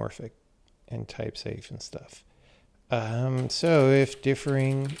polymorphic and type safe and stuff. So if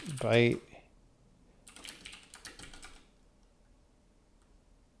differing byte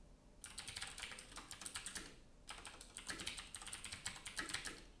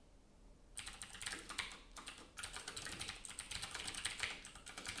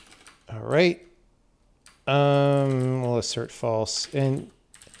all right, we'll assert false, and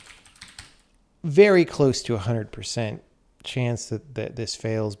very close to 100% chance that this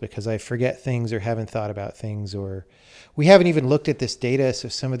fails because I forget things or haven't thought about things, or we haven't even looked at this data, so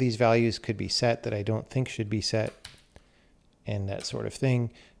some of these values could be set that I don't think should be set. and that sort of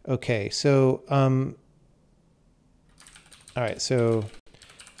thing. Okay, so all right, so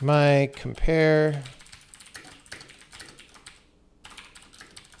my compare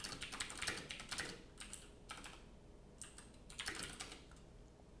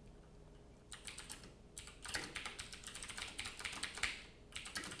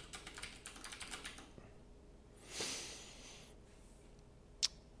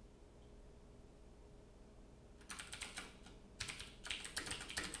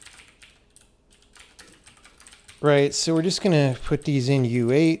right, so we're just going to put these in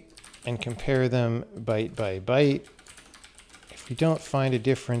U8 and compare them byte by byte. If we don't find a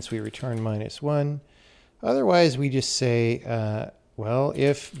difference, we return -1. Otherwise, we just say, well,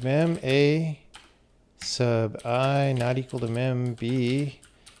 if mem A sub I not equal to mem B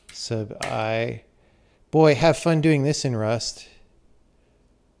sub I. Boy, have fun doing this in Rust.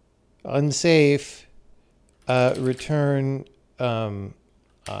 Unsafe, return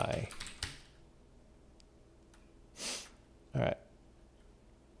I. All right.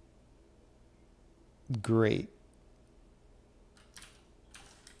 Great.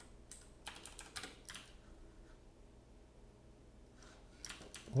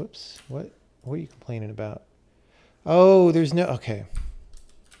 Whoops. What are you complaining about? Oh, there's no, okay.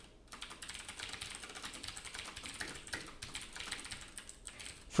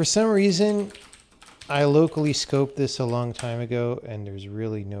 For some reason, I locally scoped this a long time ago, and there's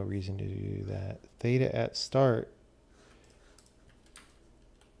really no reason to do that. Theta at start.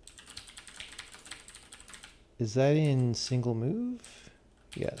 Is that in single move?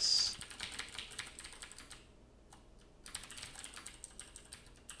 Yes.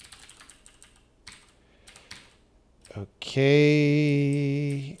 Okay.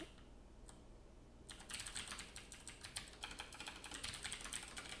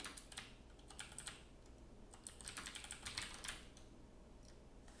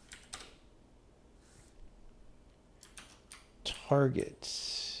 Targets.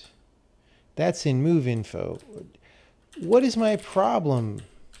 That's in move info. What is my problem?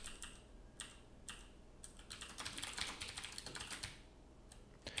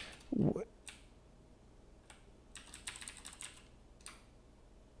 What?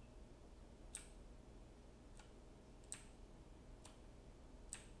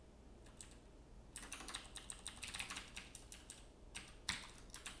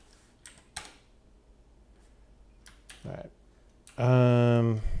 All right.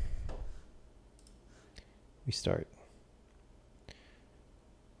 We start.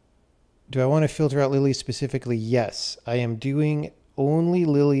 Do I want to filter out lilies specifically? Yes, I am doing only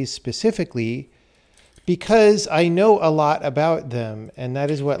lilies specifically because I know a lot about them, and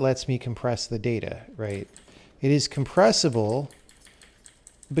that is what lets me compress the data, right? It is compressible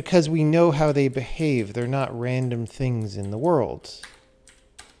because we know how they behave. They're not random things in the world.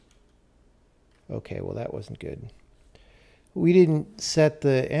 Okay, well, that wasn't good. We didn't set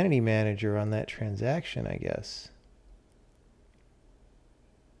the entity manager on that transaction, I guess.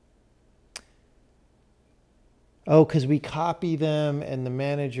 Oh, because we copy them and the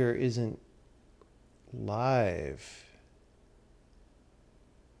manager isn't live.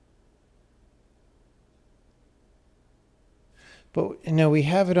 But no, we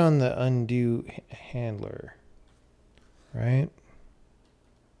have it on the undo handler, right?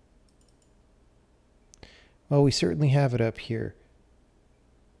 Well, we certainly have it up here.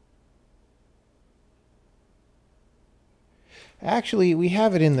 Actually, we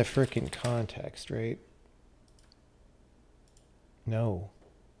have it in the frickin' context, right? No.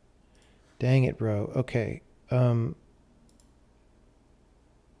 Dang it, bro. Okay.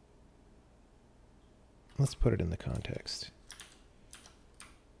 Let's put it in the context.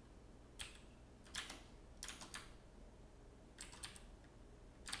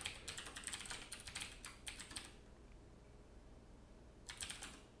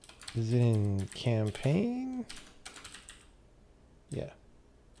 Is it in campaign? Yeah.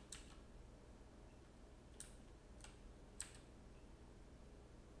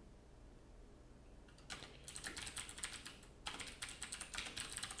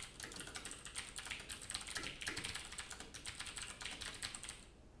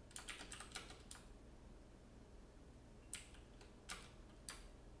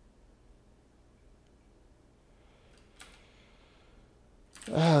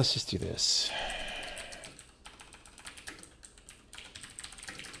 Let's just do this.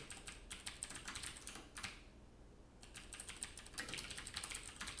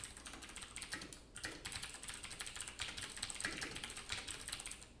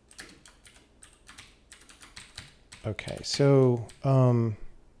 Okay, so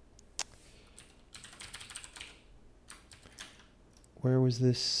where was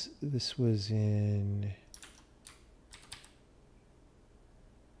this? This was in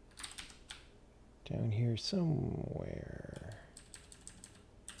down here somewhere.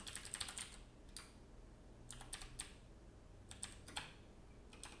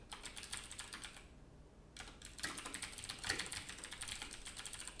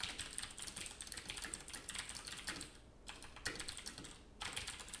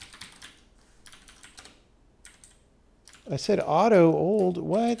 I said auto old.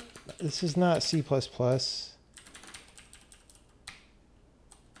 What? This is not C++. All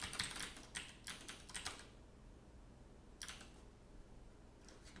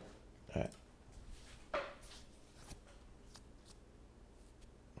right.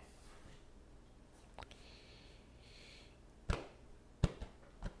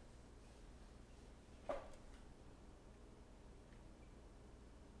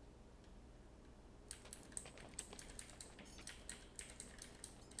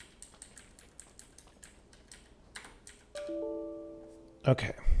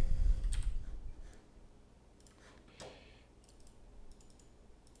 Okay.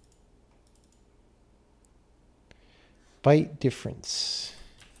 Byte difference.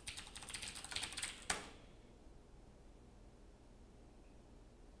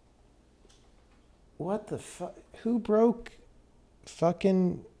 What the fuck? Who broke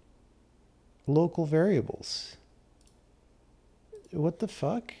fucking local variables? What the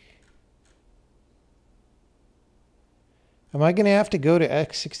fuck? Am I going to have to go to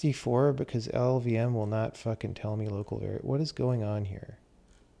x64 because LLVM will not fucking tell me local variable? What is going on here?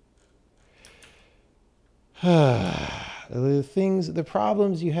 The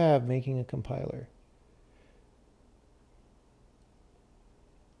problems you have making a compiler.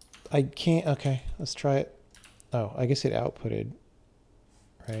 I can't, okay, let's try it. Oh, I guess it outputted,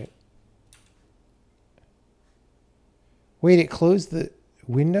 right? Wait, it closed the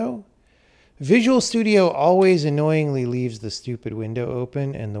window? Visual Studio always annoyingly leaves the stupid window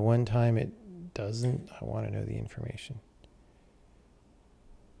open, and the one time it doesn't, I want to know the information.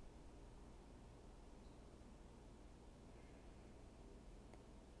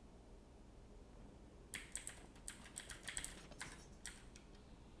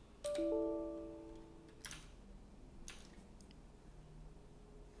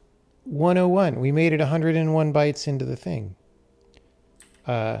 (101). We made it 101 bytes into the thing.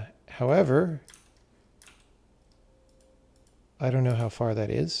 However, I don't know how far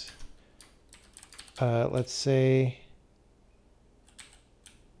that is. Let's say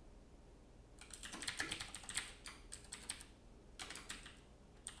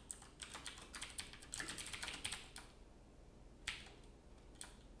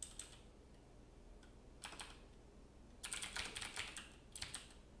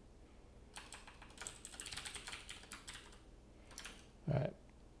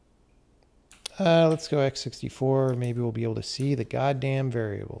let's go x64. Maybe we'll be able to see the goddamn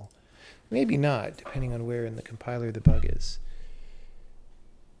variable. Maybe not, depending on where in the compiler the bug is.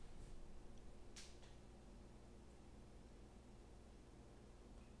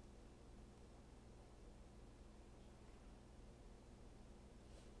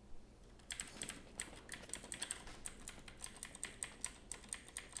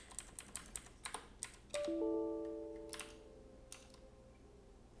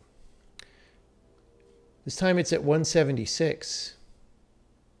 This time it's at 176.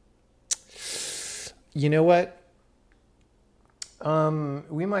 You know what?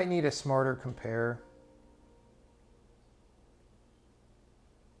 We might need a smarter compare.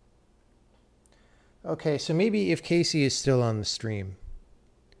 Okay, so maybe if Casey is still on the stream,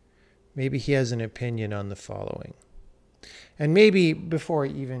 maybe he has an opinion on the following. And maybe before I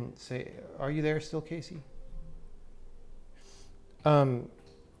even say, are you there still, Casey?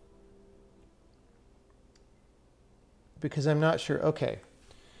 Because I'm not sure. Okay.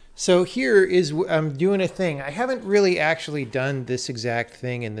 So here is, I'm doing a thing. I haven't really actually done this exact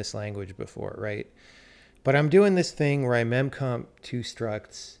thing in this language before, right? But I'm doing this thing where I memcomp two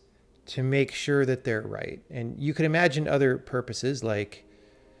structs to make sure that they're right. And you could imagine other purposes like,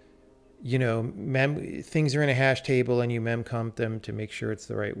 you know, things are in a hash table and you memcomp them to make sure it's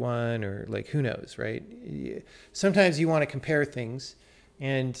the right one, or like, who knows, right? Sometimes you want to compare things,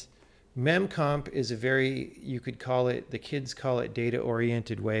 and memcomp is a very, you could call it, the kids call it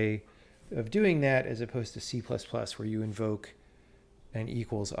data-oriented way of doing that, as opposed to C++, where you invoke an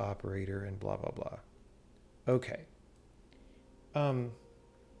equals operator and blah, blah, blah. Okay.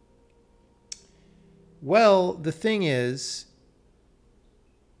 Well, the thing is,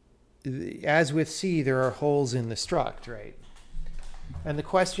 as with C, there are holes in the struct, right? And the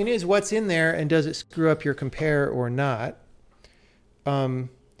question is, what's in there, and does it screw up your compare or not? And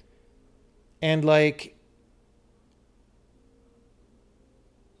like,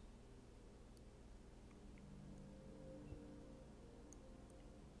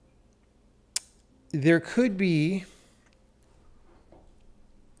 there could be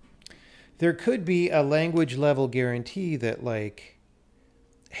a language level guarantee that like,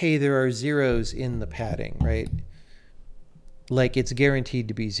 hey, there are zeros in the padding, right? Like it's guaranteed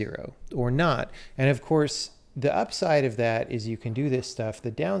to be 0 or not. And of course, the upside of that is you can do this stuff.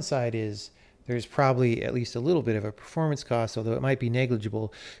 The downside is there's probably at least a little bit of a performance cost, although it might be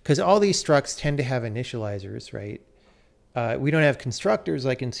negligible, because all these structs tend to have initializers, right? We don't have constructors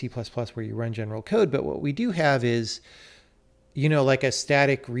like in C++ where you run general code, but what we do have is, you know, like a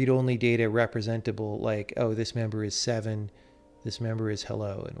static read-only data representable, like, oh, this member is 7, this member is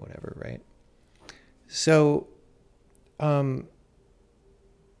hello, and whatever, right? So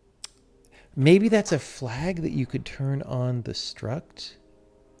maybe that's a flag that you could turn on the struct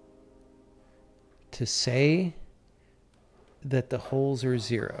to say that the holes are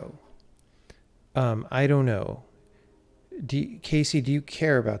 0. I don't know. Casey, do you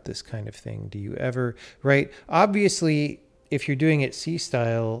care about this kind of thing? Do you ever, right? Obviously, if you're doing it C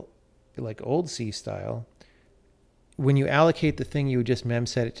style, like old C style, when you allocate the thing, you would just mem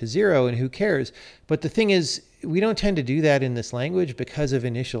set it to 0 and who cares? But the thing is, we don't tend to do that in this language because of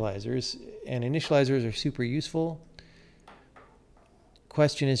initializers, and initializers are super useful.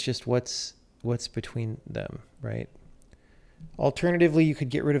 Question is just what's between them, right? Alternatively, you could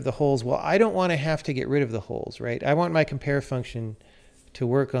get rid of the holes. Well, I don't want to have to get rid of the holes, right? I want my compare function to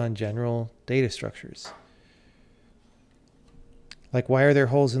work on general data structures. Like, why are there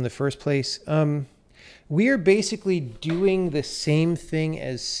holes in the first place? We are basically doing the same thing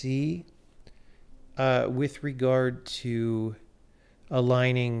as C with regard to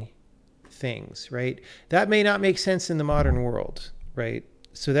aligning things, right? That may not make sense in the modern world, right?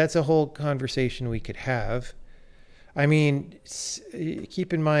 So that's a whole conversation we could have. I mean,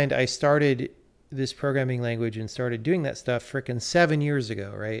 keep in mind, I started this programming language and started doing that stuff frickin' 7 years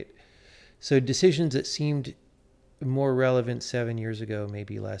ago, right? So decisions that seemed more relevant 7 years ago may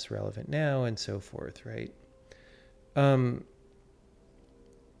be less relevant now, and so forth, right?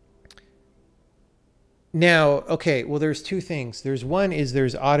 Now, okay, well, there's two things. There's one is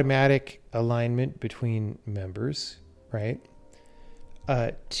there's automatic alignment between members, right?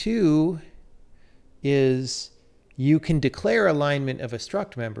 Two is you can declare alignment of a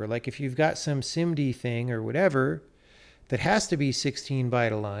struct member. Like if you've got some SIMD thing or whatever that has to be 16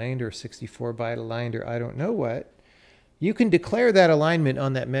 byte aligned or 64 byte aligned or I don't know what, you can declare that alignment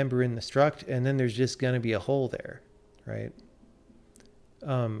on that member in the struct, and then there's just going to be a hole there, right?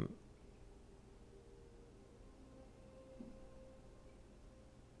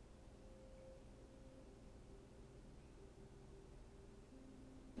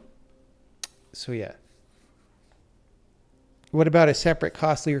 So yeah. What about a separate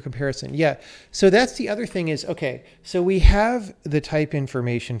costlier comparison? Yeah. So that's the other thing is, okay, so we have the type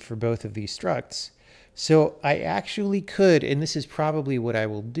information for both of these structs. So I actually could, and this is probably what I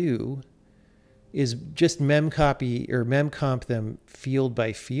will do, is just memcopy or memcomp them field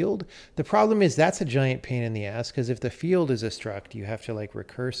by field. The problem is that's a giant pain in the ass, because if the field is a struct, you have to like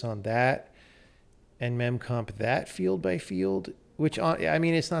recurse on that and memcomp that field by field, which, I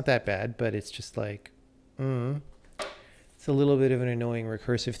mean, it's not that bad, but it's just like, it's a little bit of an annoying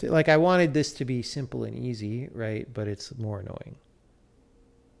recursive thing. Like I wanted this to be simple and easy, right? But it's more annoying.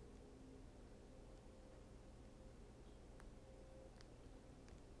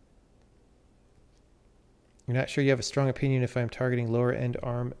 You're not sure you have a strong opinion if I'm targeting lower end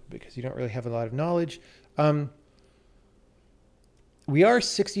ARM because you don't really have a lot of knowledge. We are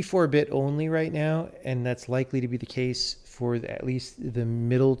 64-bit only right now, and that's likely to be the case for at least the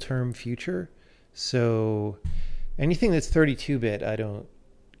middle term future. So anything that's 32-bit, I don't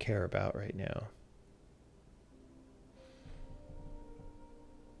care about right now.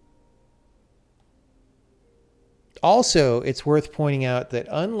 Also, it's worth pointing out that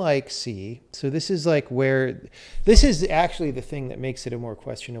unlike C, so this is like where, this is actually the thing that makes it a more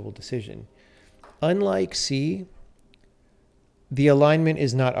questionable decision. Unlike C, the alignment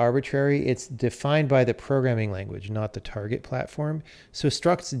is not arbitrary. It's defined by the programming language, not the target platform. So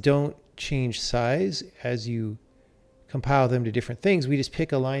structs don't change size as you compile them to different things. We just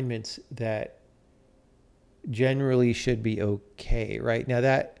pick alignments that generally should be okay, right? Now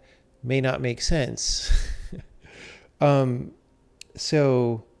that may not make sense.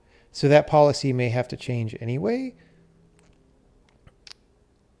 So that policy may have to change anyway.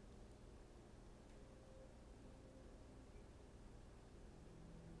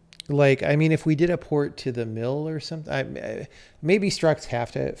 Like, I mean, if we did a port to the mill or something, maybe structs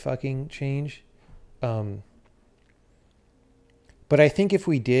have to fucking change. But I think if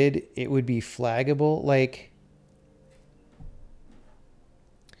we did, it would be flaggable.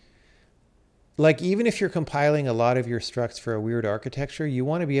 Like even if you're compiling a lot of your structs for a weird architecture, you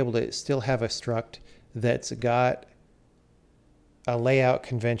want to be able to still have a struct that's got a layout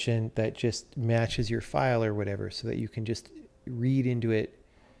convention that just matches your file or whatever, so that you can just read into it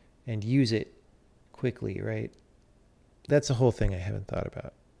and use it quickly, right? That's a whole thing I haven't thought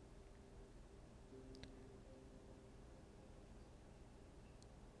about.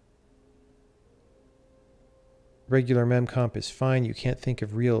 Regular memcomp is fine. You can't think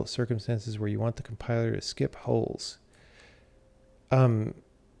of real circumstances where you want the compiler to skip holes. But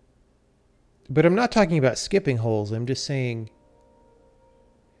I'm not talking about skipping holes. I'm just saying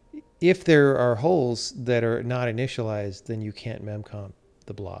if there are holes that are not initialized, then you can't memcomp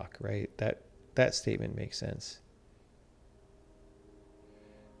the block, right? That statement makes sense.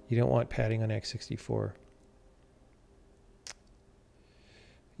 You don't want padding on x64.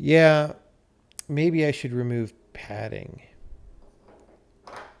 Yeah, maybe I should remove padding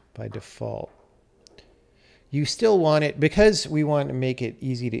by default. You still want it, because we want to make it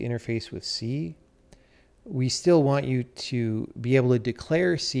easy to interface with C, we still want you to be able to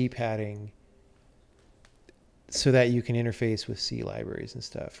declare C padding so that you can interface with C libraries and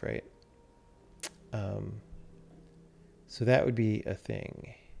stuff, right? So that would be a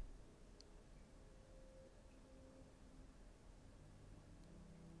thing.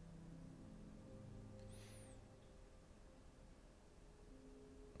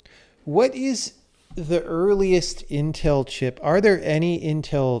 What is the earliest Intel chip? Are there any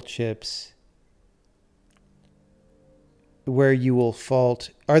Intel chips where you will fault?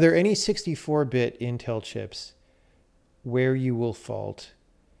 Are there any 64-bit Intel chips where you will fault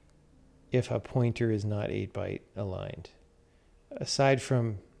if a pointer is not 8-byte aligned? Aside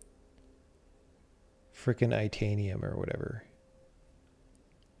from frickin' Itanium or whatever,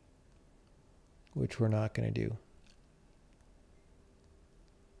 which we're not going to do.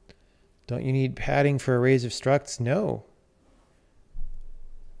 Don't you need padding for arrays of structs? No.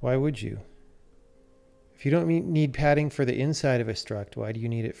 Why would you? If you don't need padding for the inside of a struct, why do you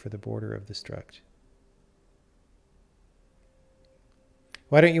need it for the border of the struct?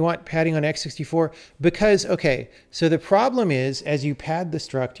 Why don't you want padding on x64? Because, okay, so the problem is, as you pad the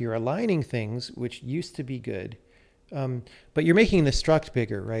struct, you're aligning things, which used to be good, but you're making the struct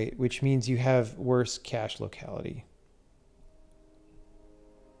bigger, right? Which means you have worse cache locality.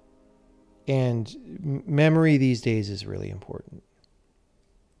 And memory these days is really important.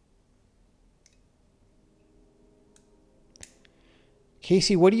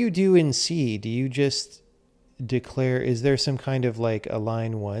 Casey, what do you do in C? Do you just declare, is there some kind of like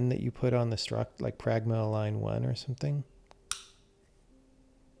align 1 that you put on the struct, like pragma align 1 or something?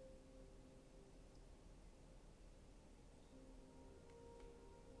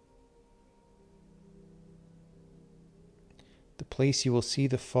 The place you will see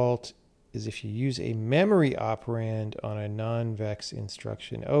the fault is if you use a memory operand on a non-vex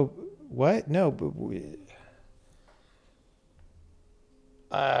instruction. Oh, what? No.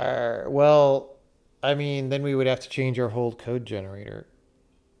 Well, I mean, then we would have to change our whole code generator.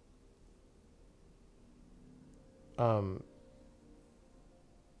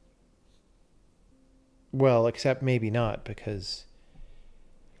 Well, except maybe not, because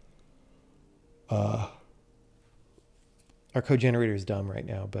our code generator is dumb right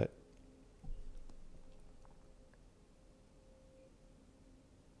now, but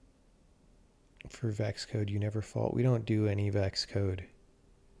for Vex code, you never fault. We don't do any Vex code.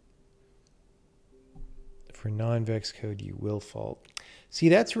 For non-Vex code, you will fault. See,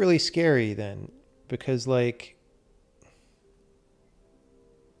 that's really scary then, because like,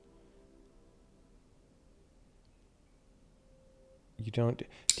 you don't,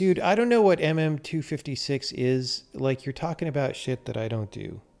 dude, I don't know what MM256 is. Like, you're talking about shit that I don't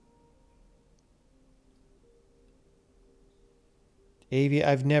do.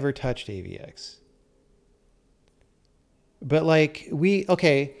 I've never touched AVX. But like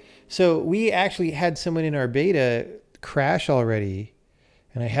okay, so we actually had someone in our beta crash already,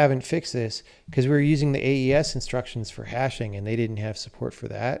 and I haven't fixed this because we were using the AES instructions for hashing and they didn't have support for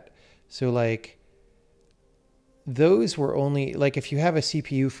that. So like those were only, like if you have a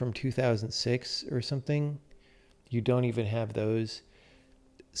CPU from 2006 or something, you don't even have those.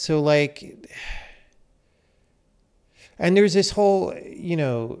 So like, and there's this whole, you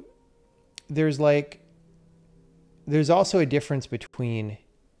know, there's also a difference between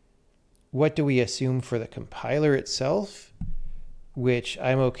what do we assume for the compiler itself which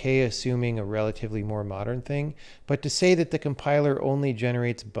I'm okay assuming a relatively more modern thing. But to say that the compiler only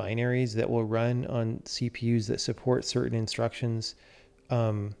generates binaries that will run on CPUs that support certain instructions,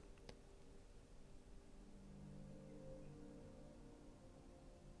 no,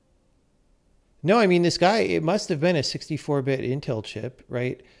 I mean, this guy, it must have been a 64-bit Intel chip,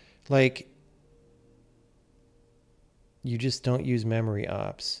 right? Like, you just don't use memory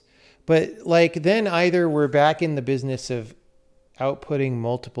ops. But like, then either we're back in the business of outputting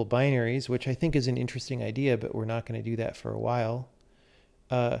multiple binaries, which I think is an interesting idea, but we're not going to do that for a while.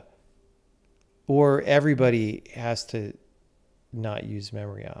 Or everybody has to not use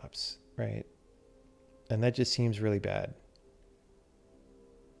memory ops, right? And that just seems really bad.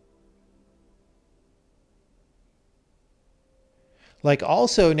 Like,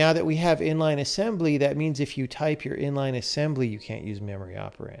 also, now that we have inline assembly, that means if you type your inline assembly, you can't use memory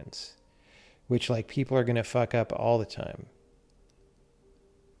operands, which, like, people are going to fuck up all the time.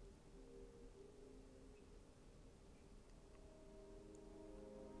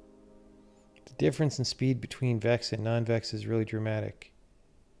 The difference in speed between VEX and non-VEX is really dramatic.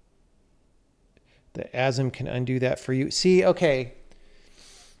 The ASM can undo that for you. See, okay.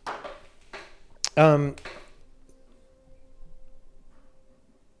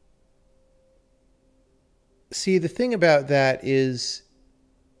 See, the thing about that is,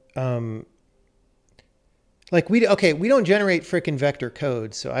 like, we don't generate frickin' vector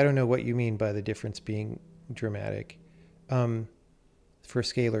code, so I don't know what you mean by the difference being dramatic for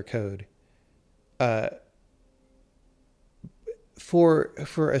scalar code.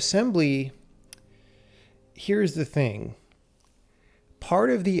 For assembly, here's the thing. Part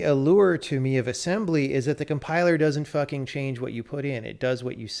of the allure to me of assembly is that the compiler doesn't fucking change what you put in. It does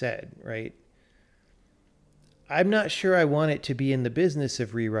what you said, right? I'm not sure I want it to be in the business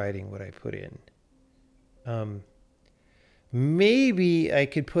of rewriting what I put in. Maybe I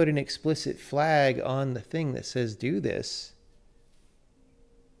could put an explicit flag on the thing that says do this.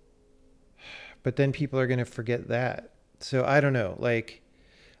 But then people are going to forget that. So I don't know. Like,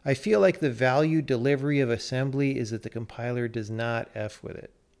 I feel like the value delivery of assembly is that the compiler does not F with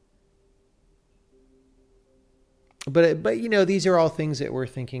it. But you know, these are all things that we're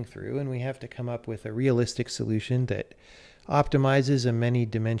thinking through, and we have to come up with a realistic solution that optimizes a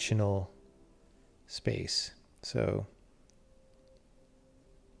many-dimensional space. So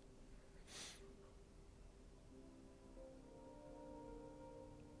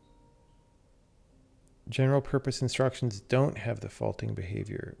general purpose instructions don't have the faulting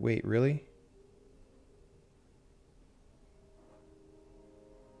behavior. Wait, really?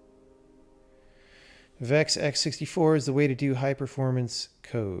 VEX x64 is the way to do high performance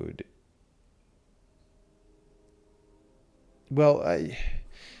code. Well,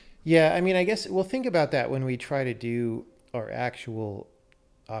 yeah, I mean, I guess we'll think about that when we try to do our actual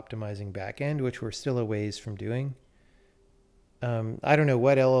optimizing backend, which we're still a ways from doing. I don't know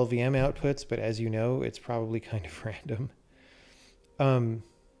what LLVM outputs, but as you know, it's probably kind of random.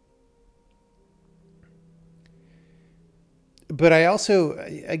 But I also,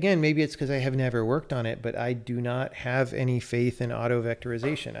 again, maybe it's because I have never worked on it, but I do not have any faith in auto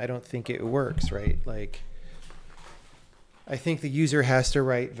vectorization. I don't think it works, right? Like, I think the user has to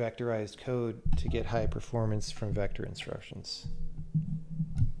write vectorized code to get high performance from vector instructions.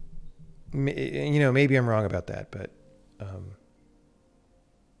 You know, maybe I'm wrong about that, but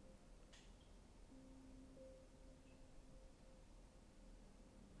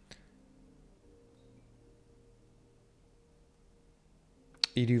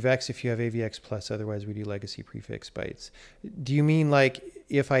you do VEX if you have AVX plus, otherwise we do legacy prefix bytes. Do you mean like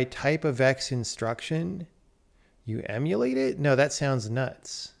if I type a VEX instruction, you emulate it? No, that sounds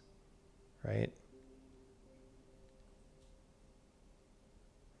nuts, right?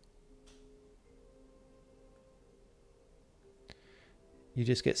 You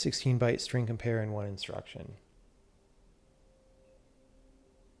just get 16-byte string compare in one instruction.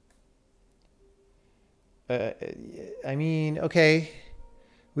 I mean, okay.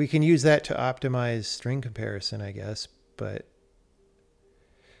 We can use that to optimize string comparison, I guess, but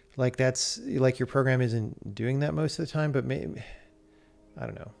like that's like your program isn't doing that most of the time, but maybe, I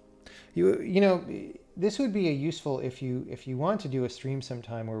don't know. You know, this would be a useful, if you want to do a stream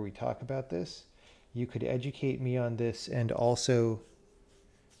sometime where we talk about this, you could educate me on this and also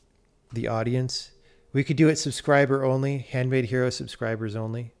the audience. We could do it subscriber only, Handmade Hero subscribers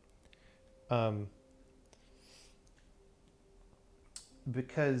only.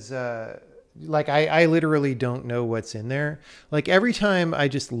 Because like I literally don't know what's in there. Like every time I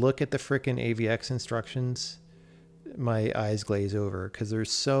just look at the frickin' AVX instructions, my eyes glaze over because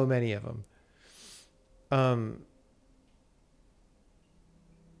there's so many of them.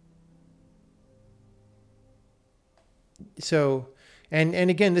 So, and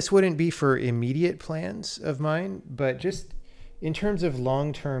again, this wouldn't be for immediate plans of mine, but just in terms of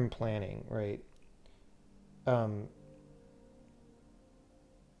long-term planning, right? Um,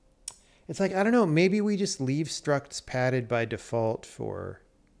 it's like, I don't know, maybe we just leave structs padded by default for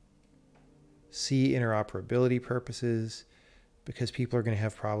C interoperability purposes because people are going to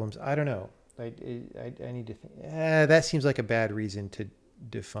have problems. I don't know. I need to think. That seems like a bad reason to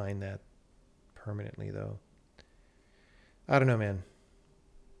define that permanently, though. I don't know, man.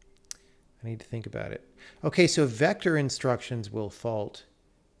 I need to think about it. Okay, so vector instructions will fault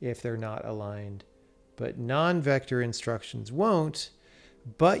if they're not aligned, but non-vector instructions won't.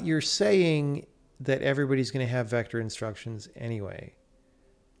 But you're saying that everybody's going to have vector instructions anyway.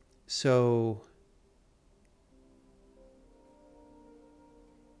 So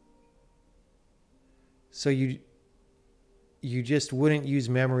you just wouldn't use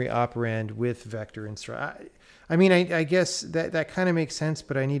memory operand with vector instruction. I mean, I guess that kind of makes sense,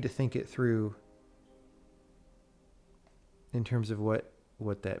 but I need to think it through in terms of what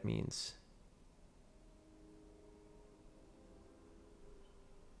that means.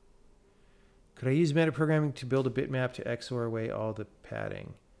 Could I use metaprogramming to build a bitmap to XOR away all the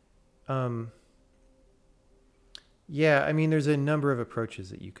padding? Yeah, I mean, there's a number of approaches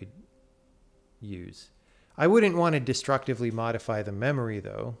that you could use. I wouldn't want to destructively modify the memory,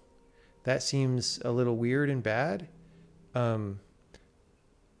 though. That seems a little weird and bad.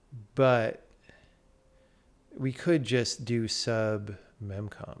 But we could just do sub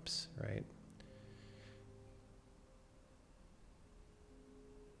memcomps, right?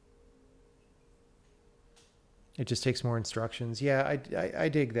 It just takes more instructions. Yeah, I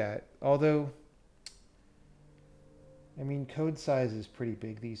dig that. Although, I mean, code size is pretty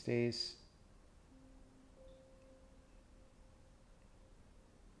big these days.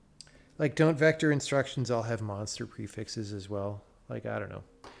 Like, don't vector instructions all have monster prefixes as well? Like, I don't know.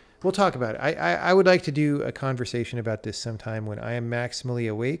 We'll talk about it. I would like to do a conversation about this sometime when I am maximally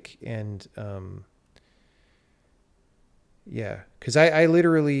awake. And yeah, because I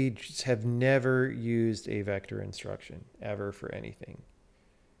literally just have never used a vector instruction ever for anything.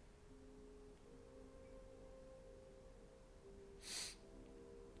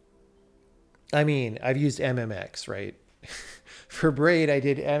 I mean, I've used MMX, right? For Braid, I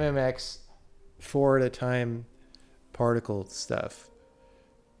did MMX 4 at a time particle stuff.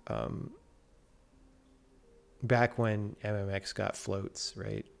 Back when MMX got floats,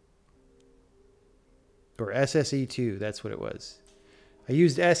 right? Or SSE2, that's what it was. I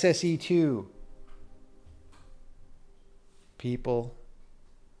used SSE2. People.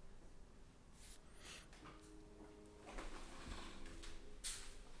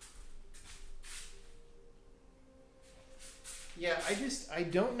 Yeah, I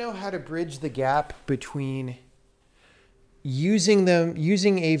don't know how to bridge the gap between using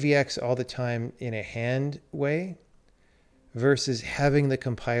AVX all the time in a hand way versus having the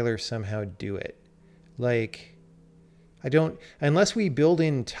compiler somehow do it. Like, unless we build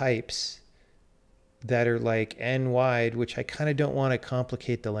in types that are like n wide, which I kind of don't want to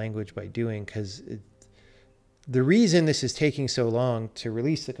complicate the language by doing, because the reason this is taking so long to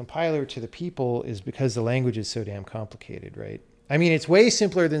release the compiler to the people is because the language is so damn complicated, right? I mean, it's way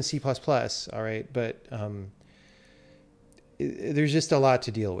simpler than C++, all right, but there's just a lot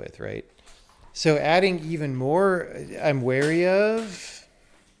to deal with, right? So adding even more, I'm wary of.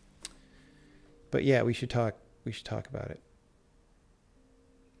 But yeah, we should talk about it.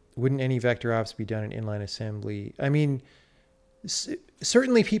 Wouldn't any vector ops be done in inline assembly? I mean,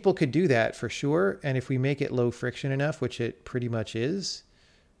 certainly people could do that for sure. And if we make it low friction enough, which it pretty much is,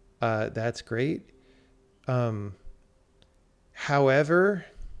 that's great. However,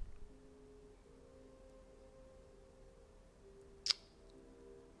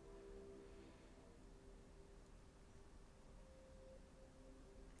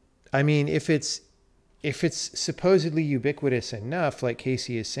 I mean, if it's supposedly ubiquitous enough, like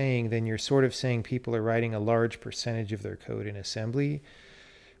Casey is saying, then you're sort of saying people are writing a large percentage of their code in assembly,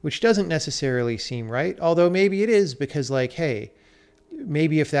 which doesn't necessarily seem right. Although maybe it is, because like, hey,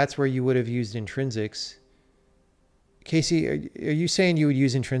 maybe if that's where you would have used intrinsics. Casey, are you saying you would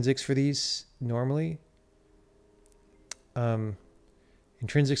use intrinsics for these normally?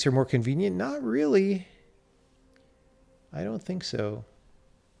 Intrinsics are more convenient? Not really. I don't think so.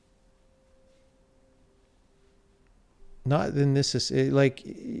 Not in this, like,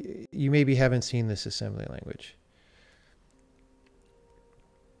 you maybe haven't seen this assembly language.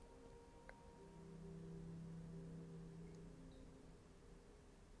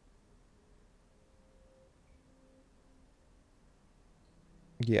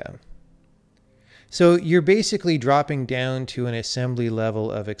 Yeah. So you're basically dropping down to an assembly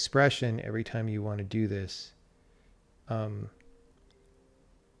level of expression every time you want to do this. But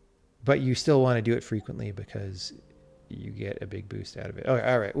you still want to do it frequently because you get a big boost out of it.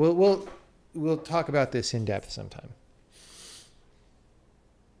 All right. We'll talk about this in depth sometime.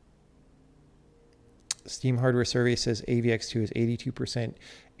 Steam Hardware Survey says AVX2 is 82%.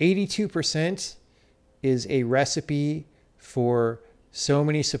 82% is a recipe for so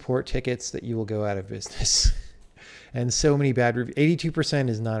many support tickets that you will go out of business. And so many bad reviews. 82%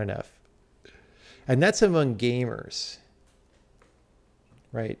 is not enough. And that's among gamers.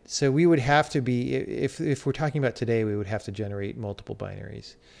 Right? So we would have to be, if we're talking about today, we would have to generate multiple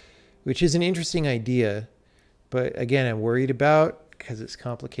binaries, which is an interesting idea. But again, I'm worried about because it's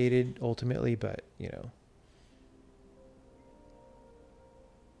complicated ultimately, but you know.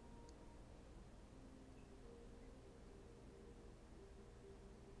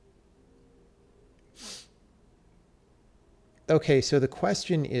 Okay, so the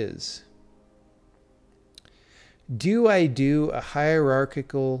question is, do I do a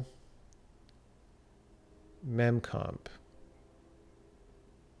hierarchical memcomp?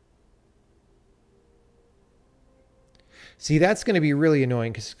 See, that's going to be really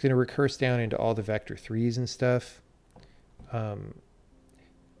annoying because it's going to recurse down into all the vector 3s and stuff,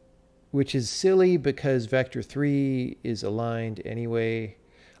 which is silly because vector 3 is aligned anyway.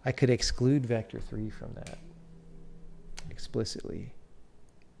 I could exclude vector 3 from that explicitly,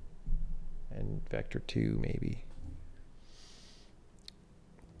 and vector 2 maybe.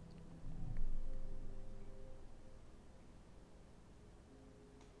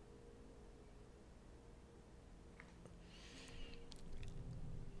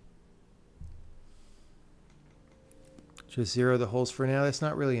 Just zero the holes for now. That's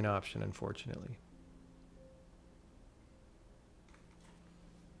not really an option, unfortunately.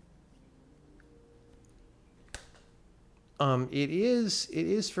 It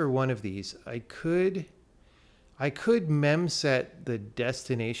is for one of these. I could memset the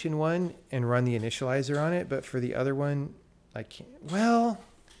destination one and run the initializer on it, but for the other one, I can't. Well,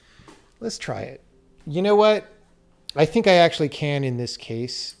 let's try it. You know what? I think I actually can in this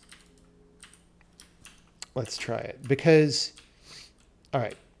case. Let's try it because, all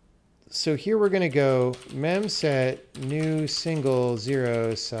right. So here we're going to go memset new single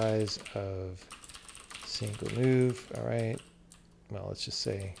 0 size of single move. All right. Well, let's just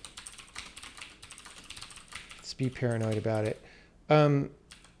say, let's be paranoid about it. And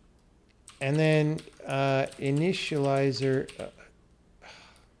then initializer.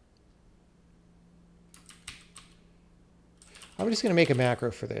 I'm just going to make a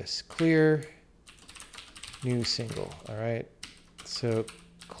macro for this. Clear new single. All right. So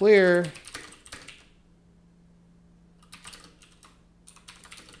clear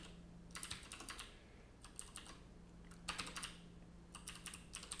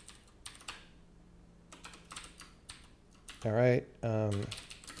all right.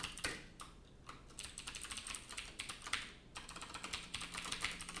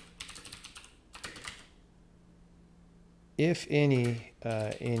 If any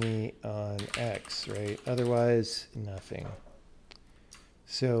on X, right? Otherwise, nothing.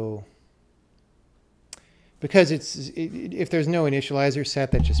 So, because if there's no initializer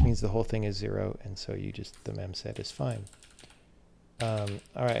set, that just means the whole thing is 0, and so you just, the mem set is fine. All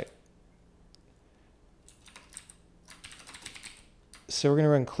right. So we're going to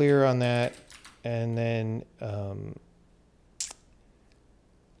run clear on that, and then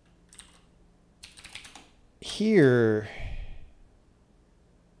here,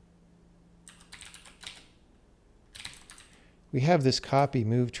 we have this copy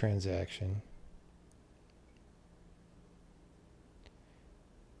move transaction.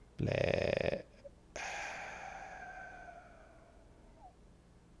 Blah.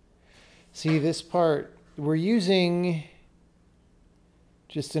 See this part, we're using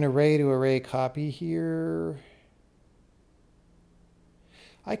just an array to array copy here.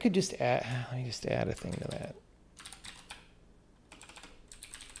 I could just add, let me just add a thing to that.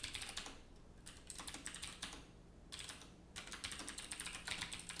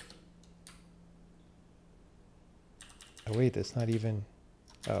 Oh wait, that's not even,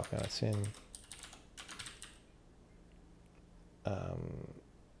 oh no, it's in,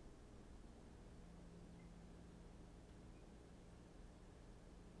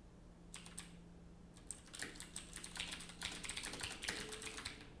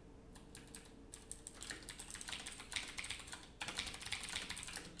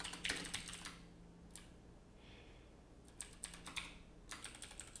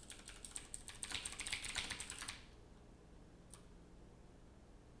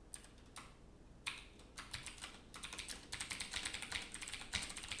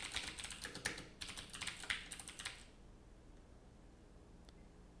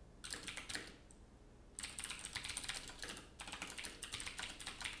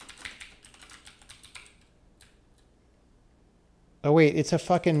 Oh wait, it's a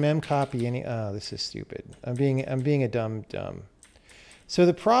fucking mem copy. Oh, this is stupid. I'm being a dumb. So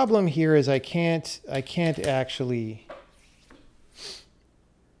the problem here is I can't actually.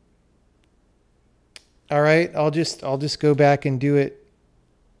 All right, I'll just go back and do it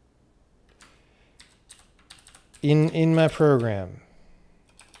in my program.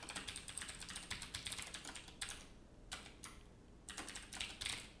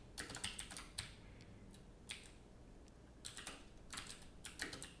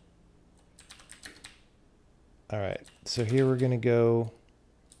 All right, so here we're going to go.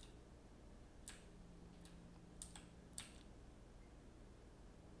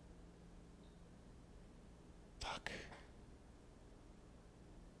 Fuck.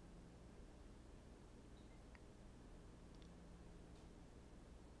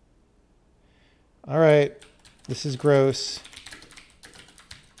 All right, this is gross.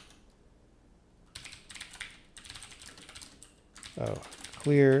 Oh,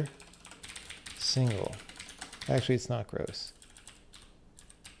 clear, single. Actually, it's not gross.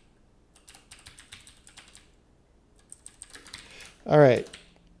 All right.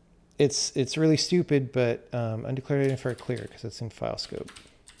 It's really stupid, but undeclared identifier clear because it's in file scope.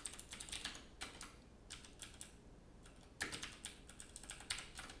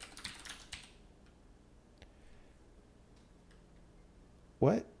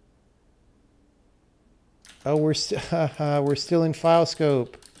 What? Oh, we're still in file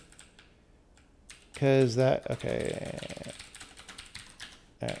scope. Because that, okay.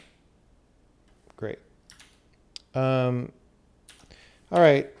 Great. All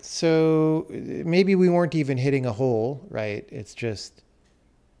right, so maybe we weren't even hitting a hole, right? It's just,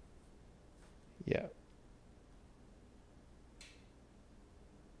 yeah.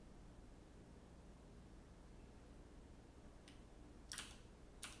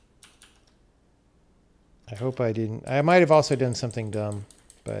 I hope I didn't. I might have also done something dumb,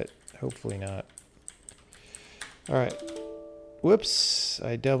 but hopefully not. All right. Whoops,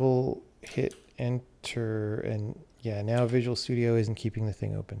 I double hit enter, and yeah, now Visual Studio isn't keeping the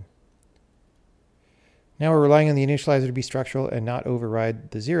thing open. Now we're relying on the initializer to be structural and not override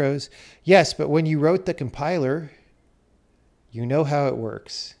the zeros. Yes, but when you wrote the compiler, you know how it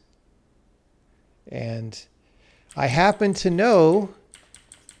works. And I happen to know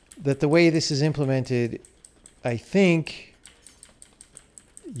that the way this is implemented, I think,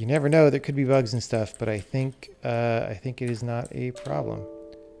 you never know, there could be bugs and stuff, but I think it is not a problem.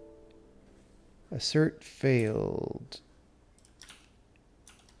 Assert failed.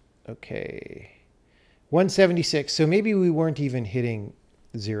 Okay. 176. So maybe we weren't even hitting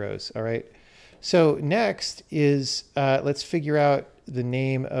zeros. All right. So next is let's figure out the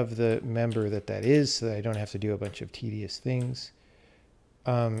name of the member that is so that I don't have to do a bunch of tedious things.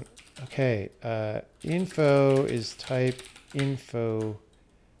 Okay. Info is type info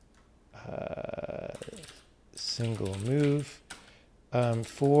single move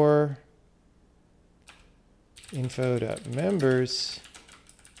for info.members.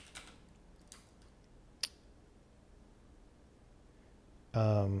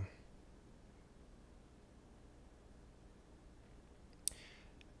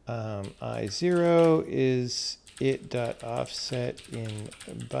 I0 is it.offset in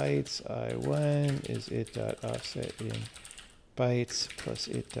bytes. I1 is it.offset in bytes plus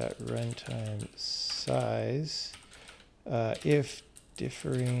it.runtime size. If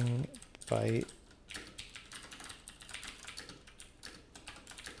differing byte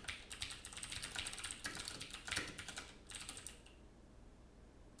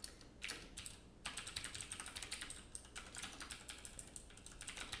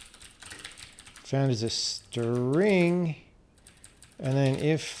found as a string, and then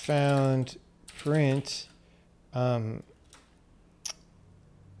if found print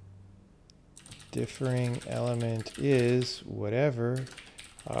differing element is whatever,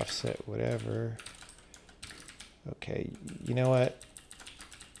 offset whatever. Okay, you know what?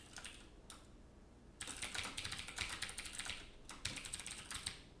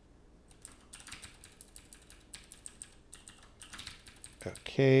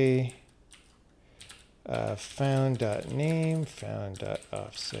 Okay. Found.name,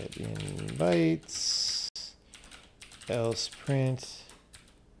 found.offset in bytes, else print.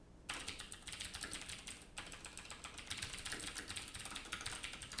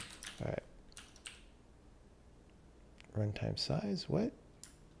 All right. Runtime size, what?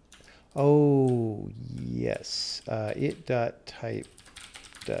 Oh, yes.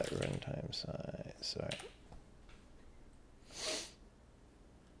 It.type.runtime size. All right.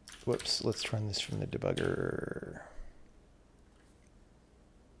 Whoops, let's run this from the debugger.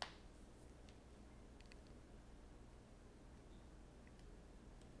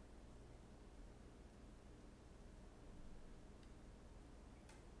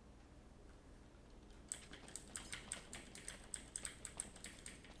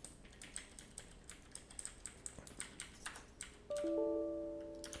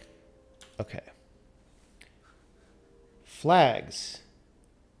 Okay. Flags.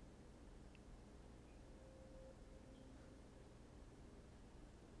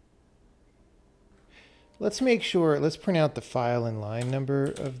 Let's make sure, let's print out the file and line number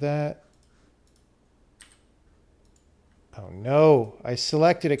of that. Oh no, I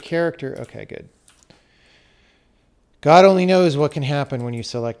selected a character. Okay, good. God only knows what can happen when you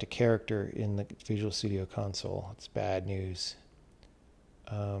select a character in the Visual Studio Console. It's bad news.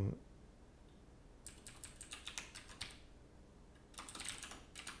 Oh,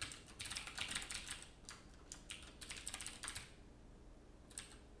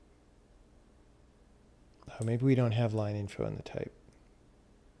 maybe we don't have line info in the type.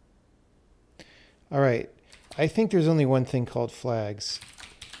 All right. I think there's only one thing called flags.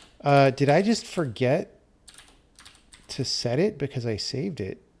 Did I just forget to set it because I saved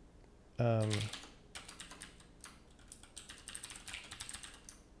it? I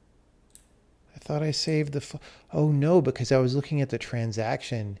thought I saved the... Oh, no, because I was looking at the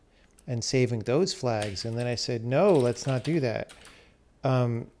transaction and saving those flags. And then I said, no, let's not do that.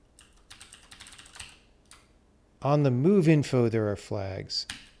 On the move info, there are flags.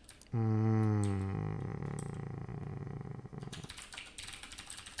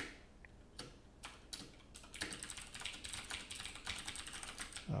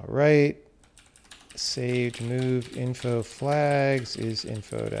 All right. Saved move info flags is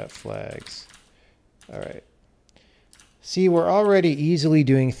info.flags. All right. See, we're already easily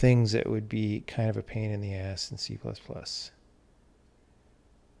doing things that would be kind of a pain in the ass in C++.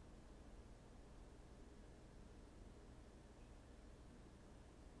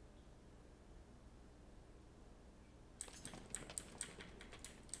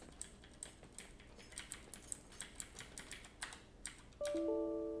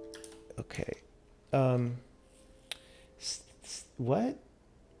 Okay. What?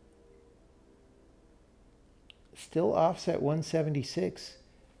 Still offset 176.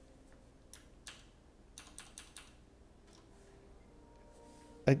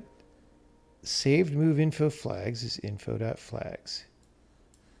 Saved move info flags is info.flags.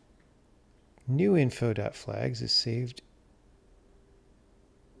 New info.flags is saved.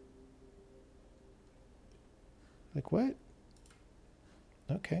 Like what?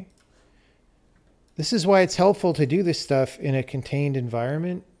 Okay. This is why it's helpful to do this stuff in a contained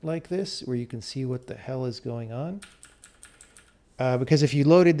environment like this, where you can see what the hell is going on. Because if you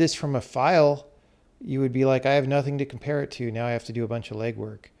loaded this from a file, you would be like, I have nothing to compare it to. Now I have to do a bunch of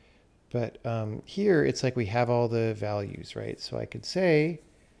legwork. But here, it's like we have all the values, right? So I could say,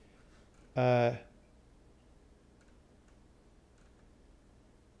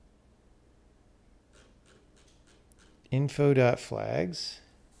 info.flags.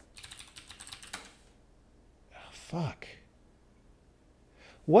 Oh, fuck.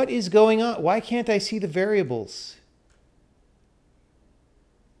 What is going on? Why can't I see the variables?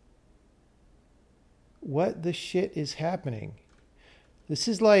 What the shit is happening? This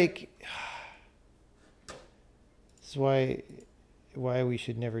is like... This is why we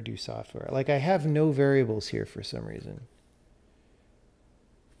should never do software. Like, I have no variables here for some reason.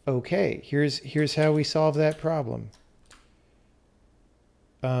 Okay, here's how we solve that problem.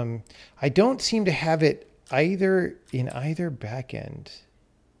 I don't seem to have it either in either backend,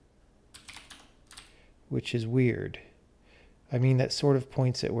 which is weird. I mean, that sort of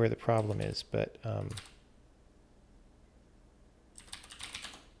points at where the problem is, but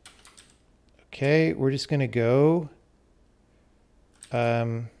okay, we're just gonna go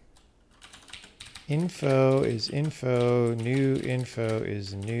info is info, new info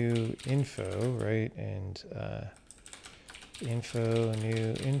is new info, right? And info,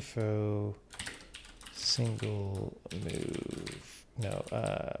 new info, single move, no,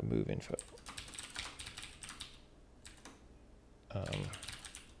 move info.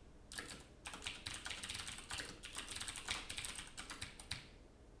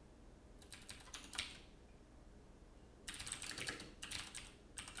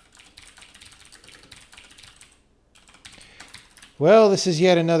 Well, this is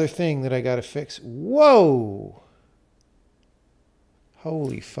yet another thing that I got to fix. Whoa!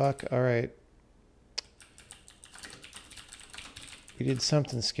 Holy fuck. All right. We did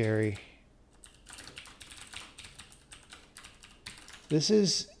something scary. This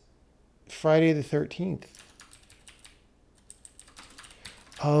is Friday the 13th.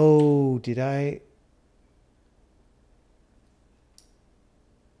 Oh, did I?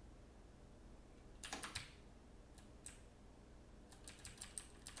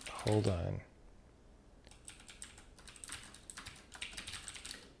 Hold on.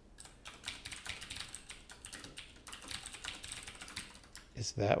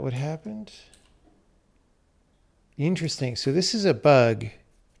 Is that what happened? Interesting. So this is a bug.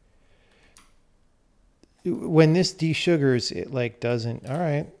 When this desugars, it like doesn't. All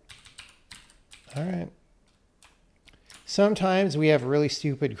right. All right. Sometimes we have really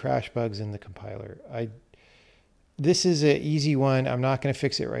stupid crash bugs in the compiler. This is an easy one. I'm not going to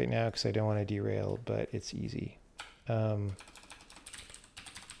fix it right now because I don't want to derail, but it's easy.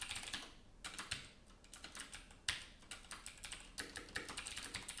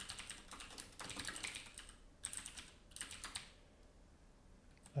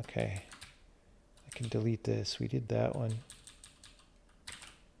 Okay. I can delete this. We did that one.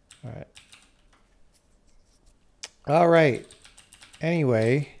 All right. All right.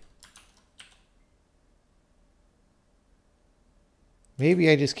 Anyway. Maybe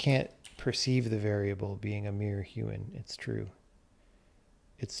I just can't perceive the variable being a mere human. It's true.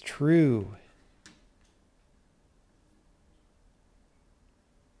 It's true.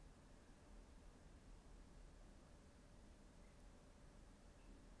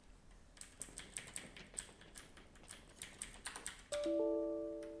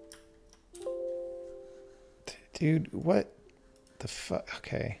 Dude, what the fuck?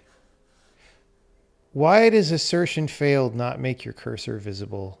 Okay. Why does assertion failed not make your cursor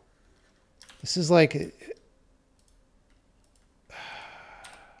visible? This is like the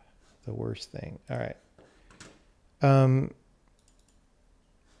worst thing. All right.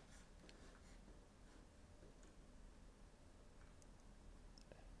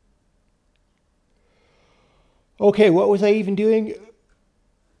 Okay, what was I even doing?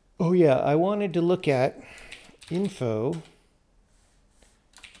 Oh yeah, I wanted to look at info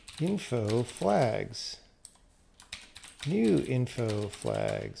flags, new info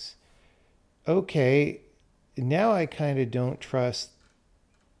flags. Okay, now I kind of don't trust.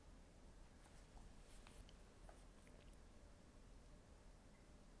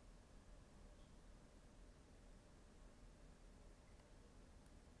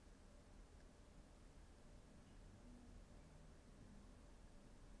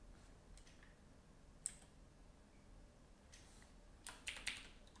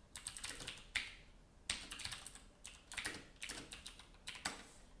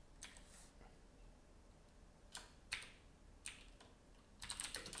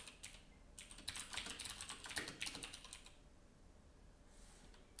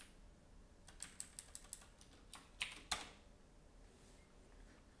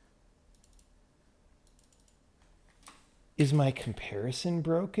 Is my comparison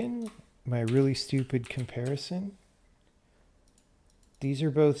broken? My really stupid comparison? These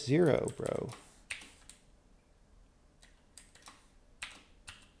are both 0, bro.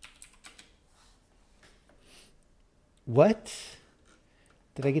 What?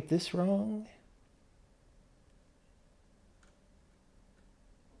 Did I get this wrong?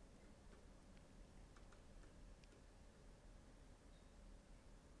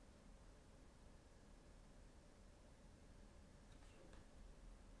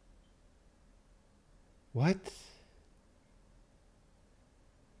 What?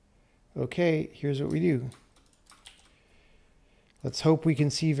 Okay, here's what we do. Let's hope we can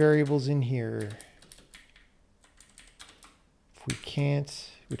see variables in here. If we can't,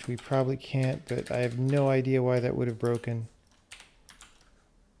 which we probably can't, but I have no idea why that would have broken.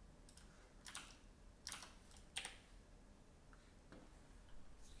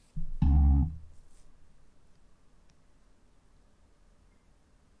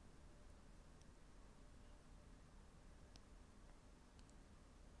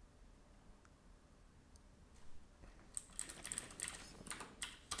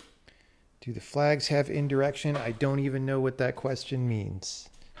 Do the flags have indirection? I don't even know what that question means.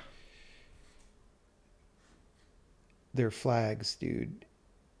 They're flags, dude.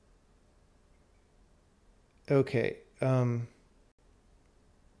 Okay.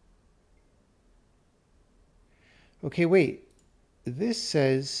 Okay, wait. This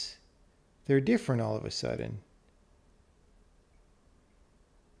says they're different all of a sudden.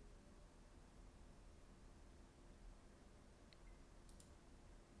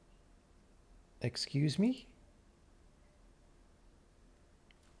 Excuse me?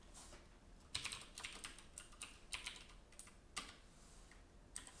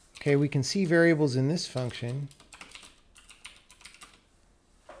 Okay, we can see variables in this function.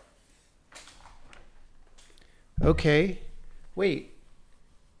 Okay, wait.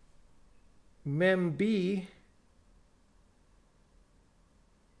 Mem_b.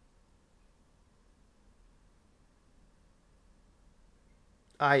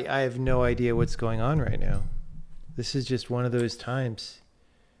 I have no idea what's going on right now. This is just one of those times.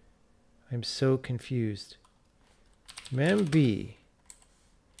 I'm so confused. Mem_b.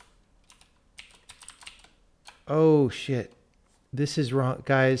 Oh, shit. This is wrong.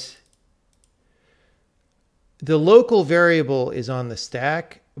 Guys, the local variable is on the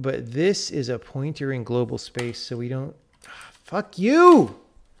stack, but this is a pointer in global space, so we don't... Fuck you!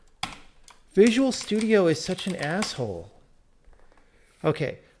 Visual Studio is such an asshole.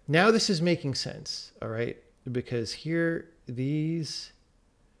 Okay, now this is making sense, all right? Because here, these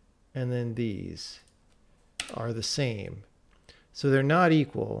and then these are the same. So they're not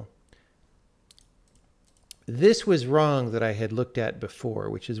equal. This was wrong that I had looked at before,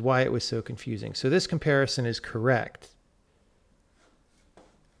 which is why it was so confusing. So this comparison is correct.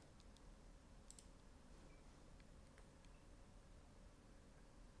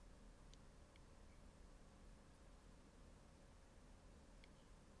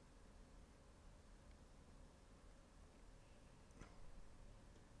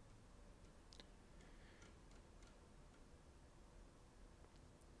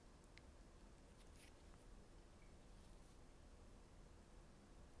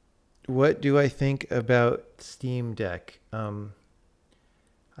 What do I think about Steam Deck?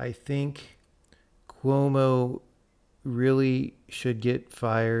 I think Cuomo really should get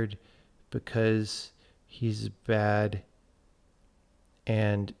fired because he's bad.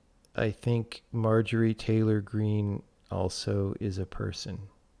 And I think Marjorie Taylor Greene also is a person.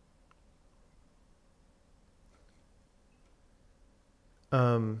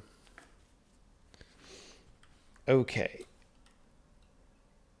 Okay.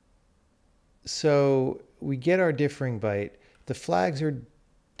 So we get our differing byte. The flags are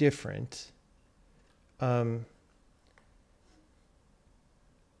different. But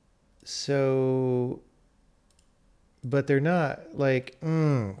they're not like,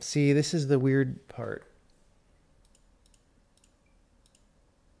 see, this is the weird part.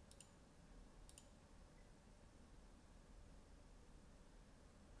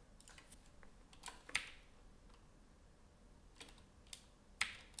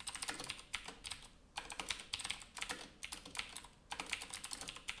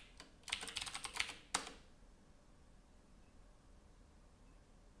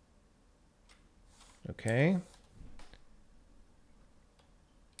 Okay.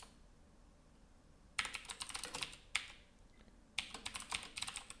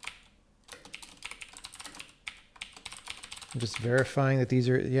 I'm just verifying that these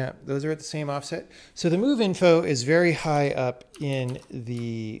are, yeah, those are at the same offset. So the move info is very high up in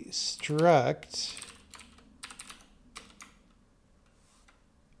the struct.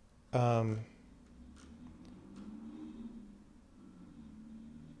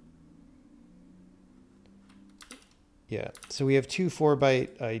 Yeah, so we have two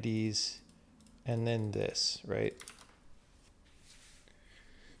 4-byte IDs and then this, right?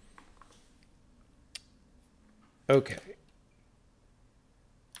 Okay.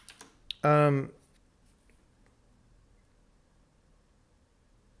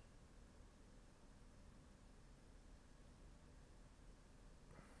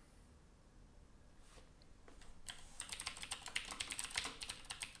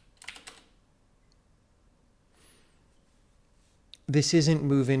 This isn't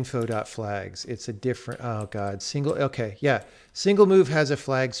moveinfo.flags. It's a different, oh God, okay, yeah. Single move has a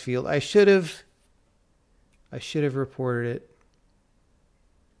flags field. I should have reported it,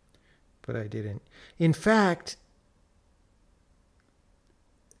 but I didn't. In fact,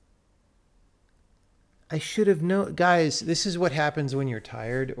 I should have known. Guys, this is what happens when you're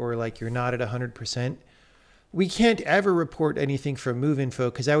tired or like you're not at 100%. We can't ever report anything from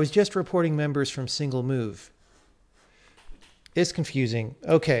MoveInfo because I was just reporting members from single move. It's confusing.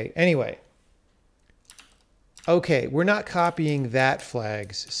 Okay, anyway. Okay, we're not copying that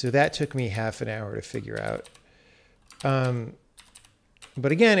flags, so that took me half an hour to figure out.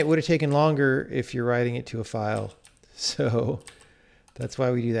 But again, it would have taken longer if you're writing it to a file. So that's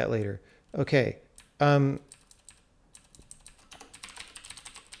why we do that later. Okay.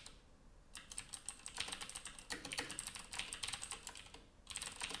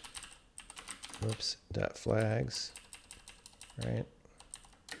 Whoops, dot flags, right?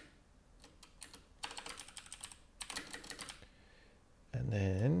 And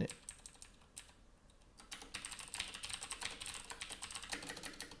then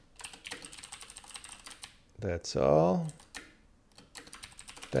that's all.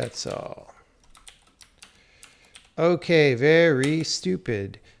 That's all. Okay, very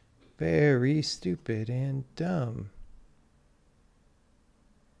stupid. Very stupid and dumb.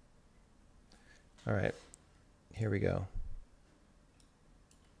 All right, here we go.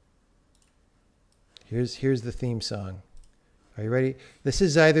 Here's the theme song. Are you ready? This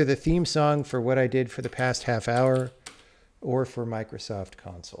is either the theme song for what I did for the past half hour or for Microsoft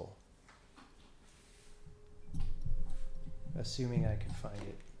Console. assuming I can find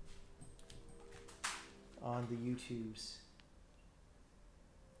it on the YouTubes.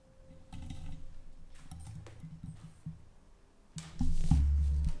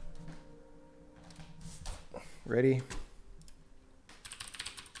 Ready?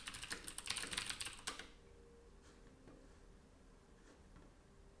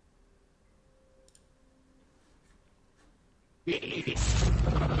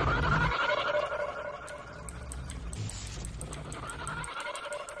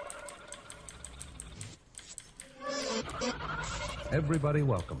 Everybody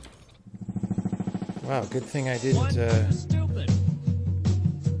welcome. Wow, good thing I didn't. 1, 2, stupid.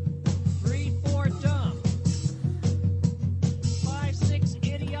 3, 4, dumb. 5, 6,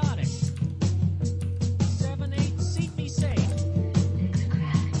 idiotic. 7, 8, seat me safe.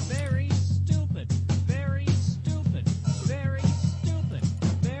 Very stupid. Very stupid. Very stupid.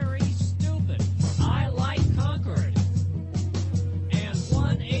 Very stupid. I like Concord. And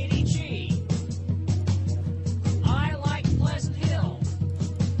 180G. I like Pleasant Hill.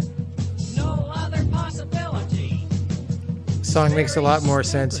 No other possibility. Song makes a lot more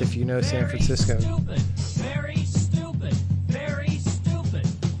sense if you know San Francisco. Very stupid. Very stupid.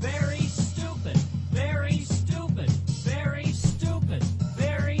 Very stupid. Very stupid. Very stupid.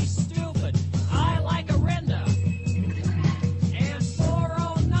 Very stupid. I like Orinda. And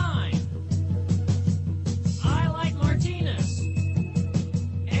 409. I like Martinez.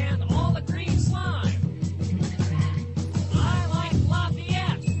 And all the green slime. I like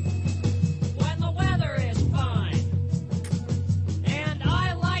Lafayette when the weather is fine. And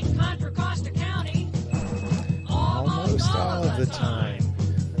I like Contra Costa County almost all of the time.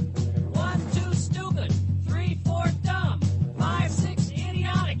 1, 2, stupid. 3, 4, dumb. 5, 6,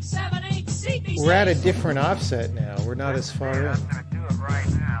 idiotic. 7, 8, CPC. We're at a different offset now. We're not as far in. I'm going to do it right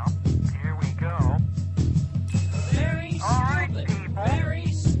now. Here we go. Very All right, stupid. people. Very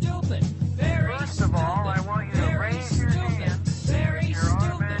stupid. Very First of all, I want you to very raise your stupid. hand. Very Your stupid.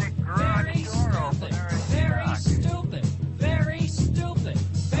 automatic garage Very door stupid. opener is Very stuck. stupid. Very stupid.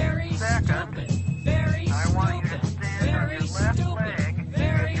 Very Second, stupid. Very I want you to stupid. stand on Very your left stupid. leg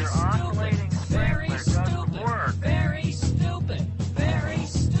Very because your stupid. oscillating Very sprinkler doesn't stupid. work. Very stupid. Very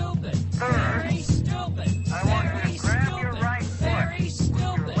stupid. Third, Very stupid. I want you Very to grab your stupid. right foot Very with your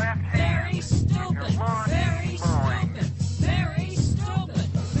stupid. left hand Very and stupid. your lawn Very is mowing. stupid. Very stupid.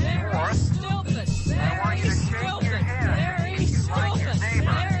 Very Fourth, stupid. I want you to Very shake your stupid. head Very if you like your stupid.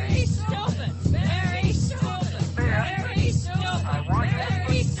 neighbor. Very stupid. Very stupid. Very stupid. I want you to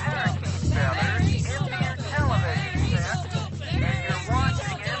Very put parakeet stupid. feathers Very into your stupid. television Very set stupid. and you're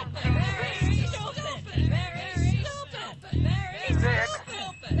watching Very MTV. stupid. Very stupid. Very Six,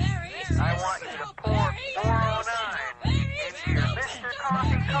 stupid. Very I want you to pour 409 into your Mr.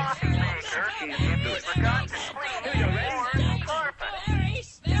 Coffee maker if you forgot to clean your floor and carpet. Very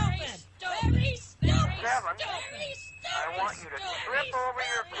stupid. Very stupid. Seven, I want you to trip over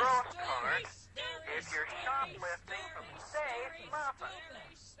your gross cart if you're shoplifting from Safe Muffin.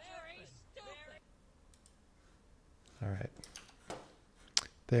 All right.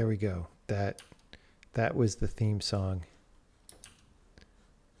 There we go. That was the theme song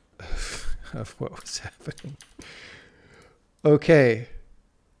of what was happening. Okay.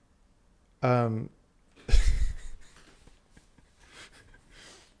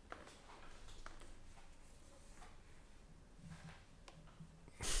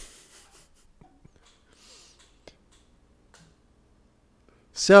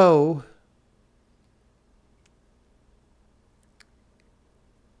 So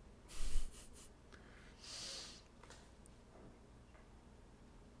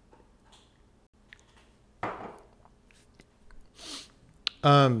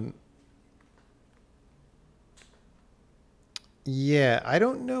yeah, I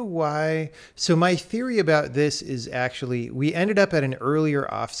don't know why. So my theory about this is actually we ended up at an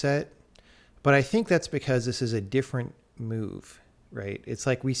earlier offset, but I think that's because this is a different move, right? It's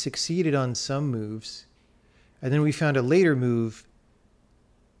like we succeeded on some moves and then we found a later move,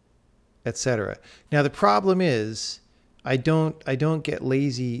 etc. Now the problem is I don't get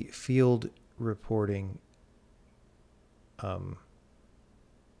lazy field reporting.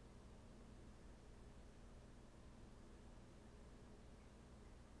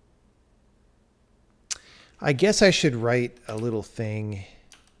 I guess I should write a little thing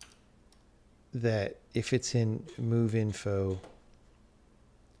that if it's in move info,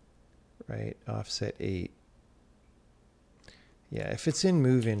 right, offset 8. Yeah, if it's in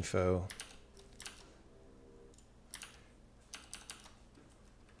move info,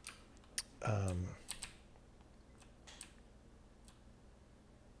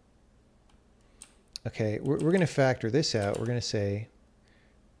 Okay, we're going to factor this out. We're going to say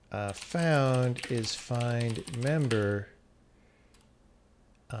found is find member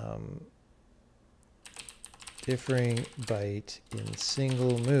differing byte in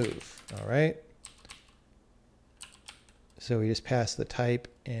single move. All right. So we just pass the type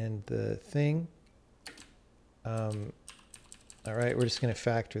and the thing. All right, we're just going to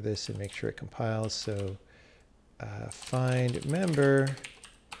factor this and make sure it compiles. So find member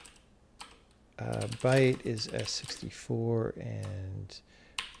byte is S64 and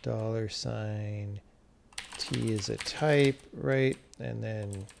 $, T is a type, right? And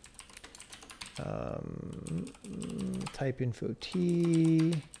then type info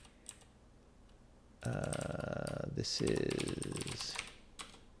T. This is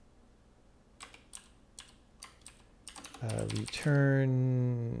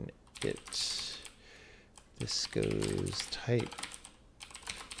return it. This goes type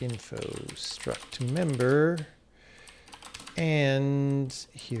info struct member. And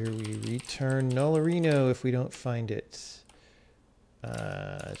here we return nullerino if we don't find it.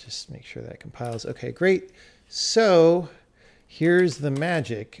 Just make sure that compiles. Okay, great. So here's the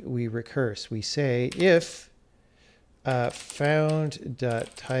magic. We recurse. We say if found.type.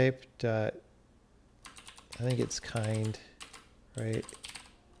 I think it's kind, right?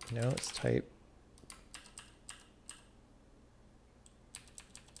 No, it's type.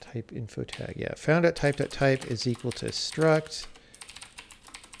 Type info tag. Yeah, found.type.type is equal to struct.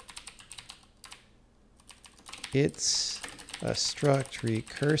 It's a struct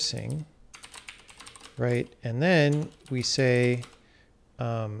recursing, right? And then we say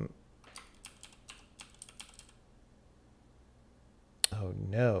oh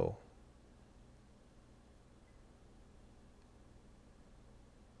no.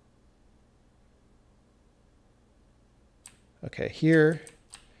 Okay, here,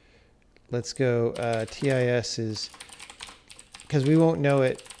 let's go TIS is, because we won't know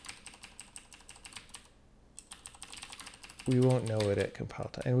it. We won't know it at compile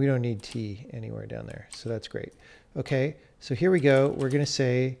time, and we don't need T anywhere down there, so that's great. Okay, so here we go. We're going to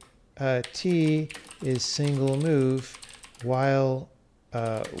say T is single move while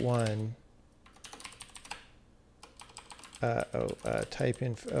one type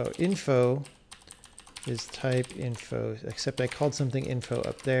info. Info is type info, except I called something info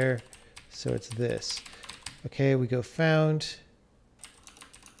up there, so it's this. Okay, we go found,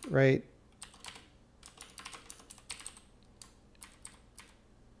 right?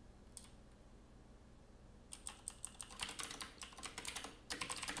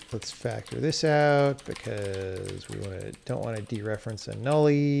 Let's factor this out because we don't want to dereference a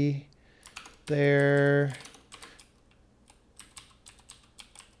nullie there.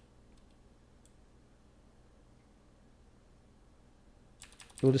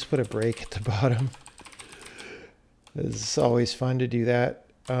 We'll just put a break at the bottom. It's always fun to do that.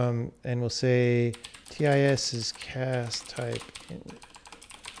 And we'll say TIS is cast type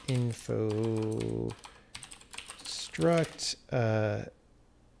info struct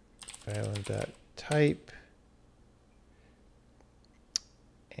found.type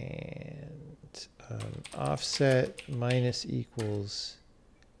and offset minus equals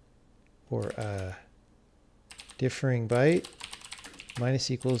or differing byte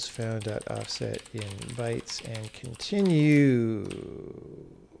minus equals found.offset in bytes and continue.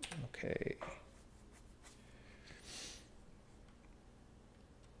 Okay.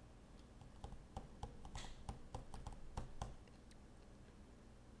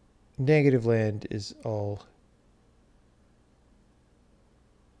 Negative land is all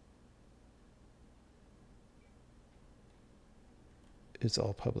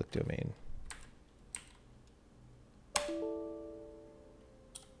public domain.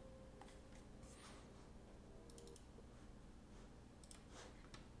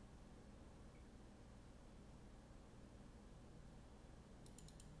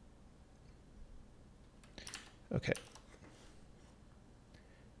 Okay.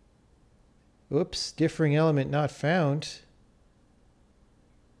 Oops, differing element not found.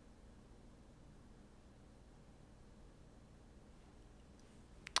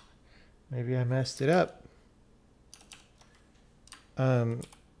 Maybe I messed it up.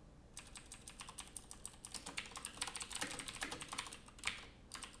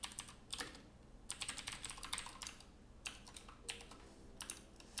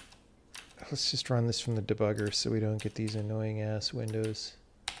 Let's just run this from the debugger so we don't get these annoying ass windows.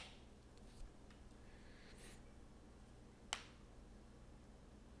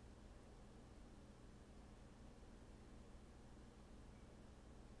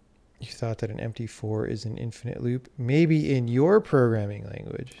 You thought that an empty for is an infinite loop? Maybe in your programming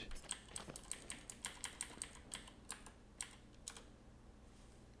language.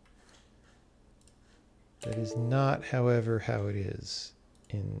 That is not, however, how it is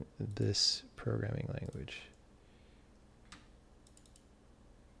in this programming language.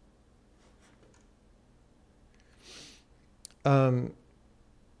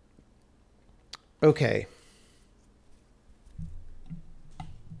 Okay.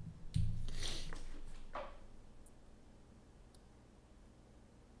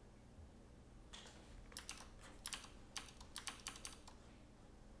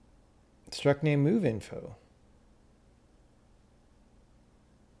 Struct name move info.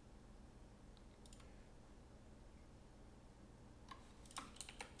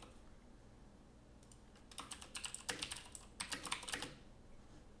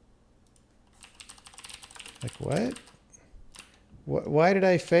 Like what? Why did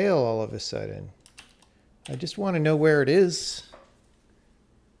I fail all of a sudden? I just want to know where it is.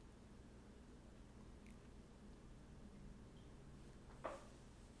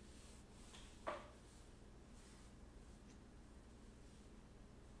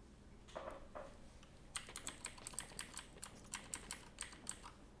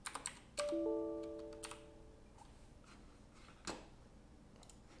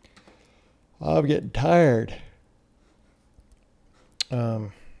 I'm getting tired.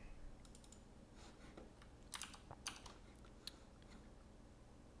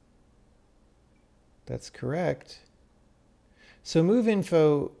 That's correct. So move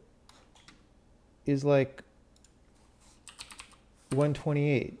info is like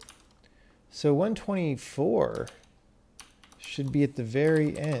 128. So 124 should be at the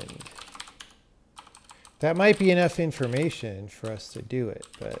very end. That might be enough information for us to do it,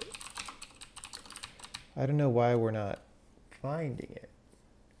 but I don't know why we're not finding it.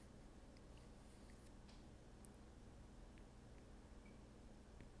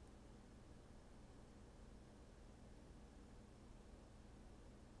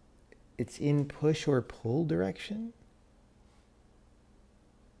 It's in push or pull direction?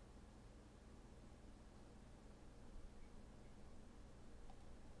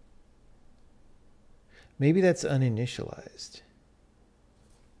 Maybe that's uninitialized.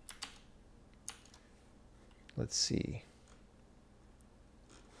 Let's see.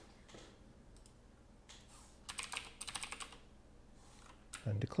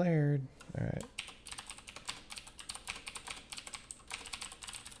 Undeclared. All right.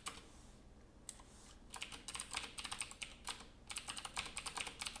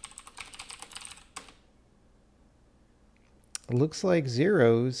 It looks like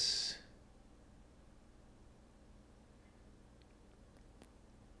zeros.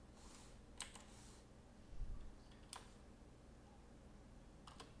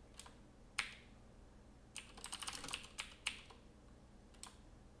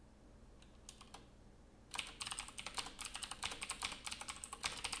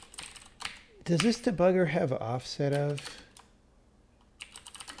 Does this debugger have offset of?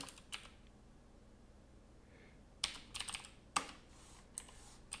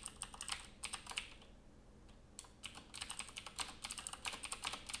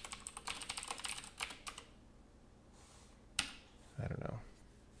 I don't know.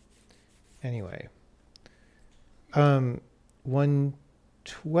 Anyway.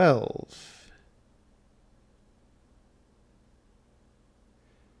 112.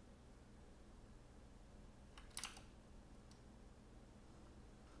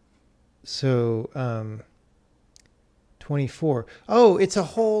 So, 24. Oh, it's a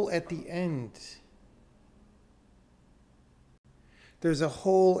hole at the end. There's a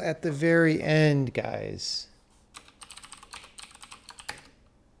hole at the very end, guys.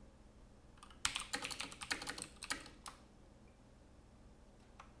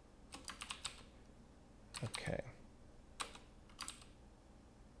 Okay.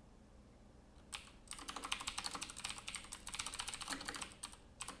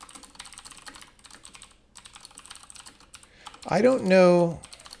 I don't know.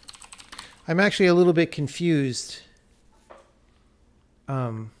 I'm actually a little bit confused.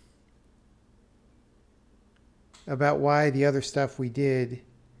 About why the other stuff we did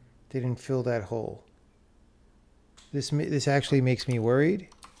didn't fill that hole. This actually makes me worried.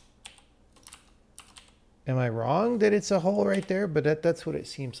 Am I wrong that it's a hole right there? But that's what it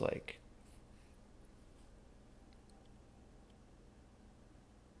seems like.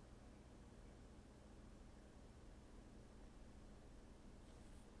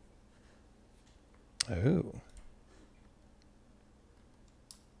 Oh.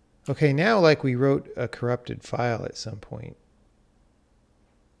 Okay, now like we wrote a corrupted file at some point.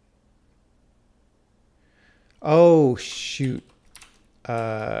 Oh, shoot.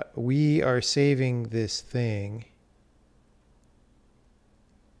 We are saving this thing.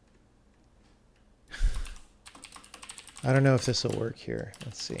 I don't know if this will work here.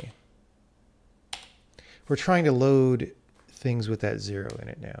 Let's see. We're trying to load things with that 0 in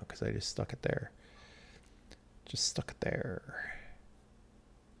it now because I just stuck it there. Just stuck it there.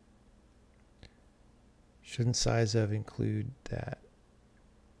 Shouldn't size of include that?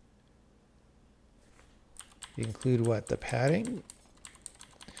 Include what? The padding?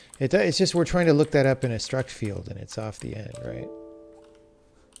 It's just we're trying to look that up in a struct field and it's off the end, right?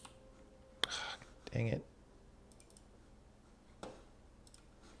 Dang it.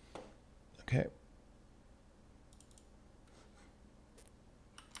 Okay.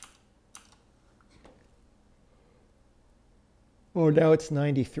 Oh, now it's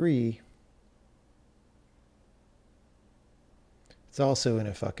 93. It's also in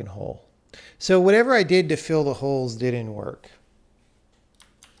a fucking hole. So whatever I did to fill the holes didn't work.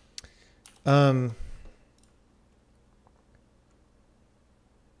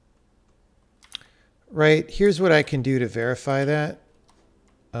 Right, here's what I can do to verify that.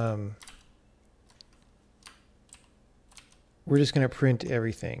 We're just going to print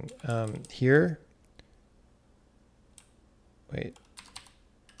everything. Here. Wait.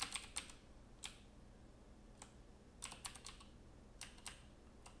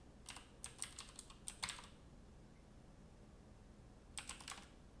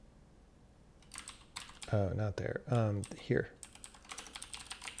 Oh, not there. Here.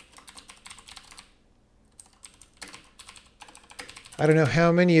 I don't know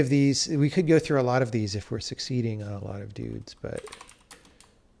how many of these. We could go through a lot of these if we're succeeding on a lot of dudes, but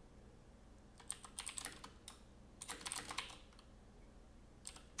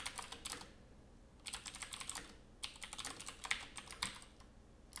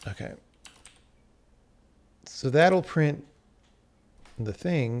okay. So that'll print the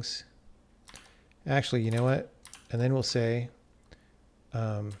things. Actually, you know what? And then we'll say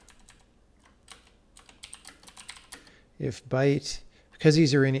if byte, because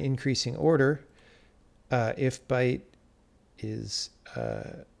these are in increasing order, if byte is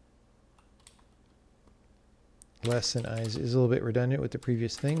less than I is a little bit redundant with the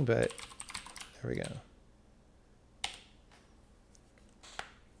previous thing, but there we go.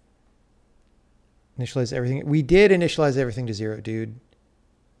 Initialize everything. We did initialize everything to 0, dude.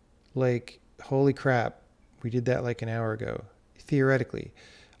 Like, holy crap. We did that like an hour ago, theoretically.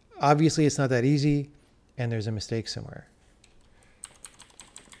 Obviously, it's not that easy, and there's a mistake somewhere.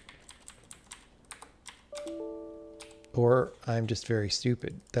 Or I'm just very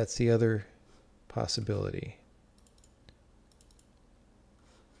stupid. That's the other possibility.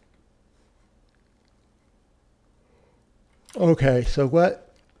 Okay, so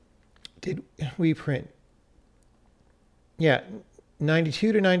what did we print? Yeah,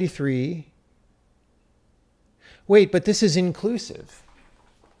 92 to 93. Wait, but this is inclusive.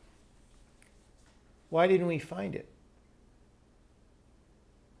 Why didn't we find it?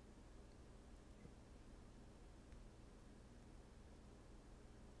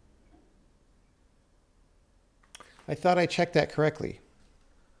 I thought I checked that correctly.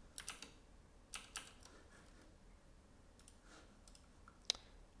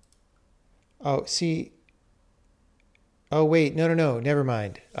 Oh, see. Oh, wait. No, no, no. Never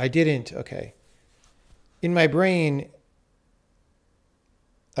mind. I didn't. Okay. In my brain,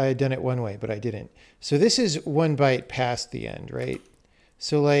 I had done it one way, but I didn't. So this is 1 byte past the end, right?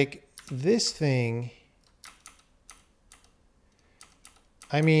 So like this thing,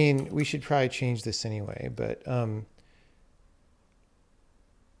 I mean, we should probably change this anyway, but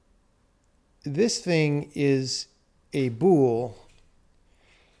this thing is a bool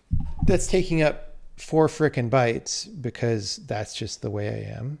that's taking up 4 frickin' bytes because that's just the way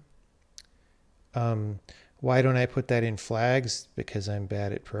I am. Why don't I put that in flags? Because I'm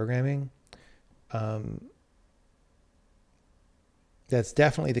bad at programming. That's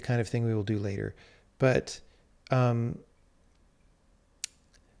definitely the kind of thing we will do later. But so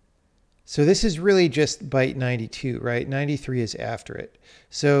this is really just byte 92, right? 93 is after it.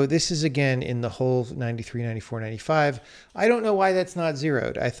 So this is again in the whole 93, 94, 95. I don't know why that's not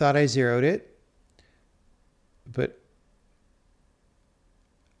zeroed. I thought I zeroed it, but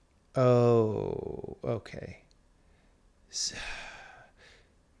oh, okay. So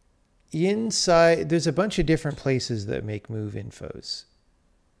inside, there's a bunch of different places that make move infos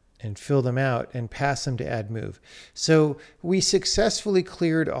and fill them out and pass them to add move. So we successfully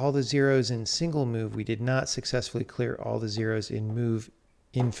cleared all the zeros in single move. We did not successfully clear all the zeros in move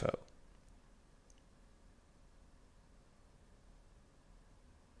info.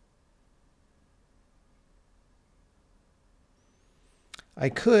 I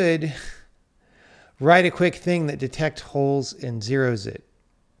could write a quick thing that detects holes and zeros it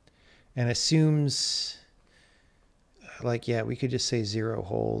and assumes, like, yeah, we could just say 0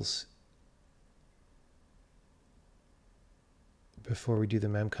 holes before we do the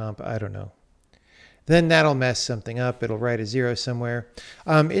memcomp. I don't know. Then that'll mess something up. It'll write a 0 somewhere.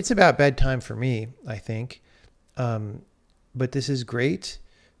 It's about bedtime for me, I think. But this is great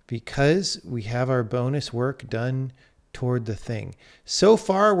because we have our bonus work done toward the thing. So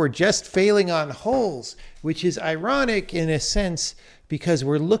far, we're just failing on holes, which is ironic in a sense because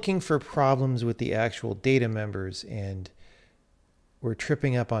we're looking for problems with the actual data members and we're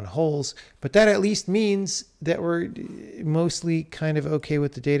tripping up on holes. But that at least means that we're mostly kind of okay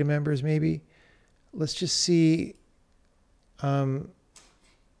with the data members, maybe. Let's just see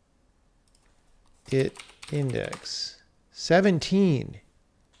it index 17.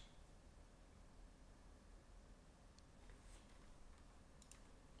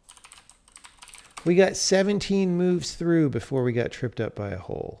 We got 17 moves through before we got tripped up by a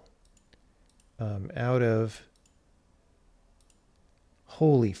hole. Out of,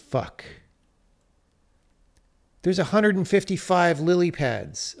 holy fuck. There's 155 lily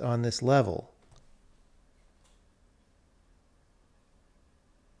pads on this level.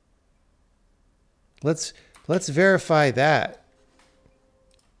 Let's verify that.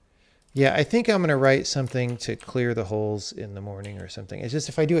 Yeah, I think I'm going to write something to clear the holes in the morning or something. It's just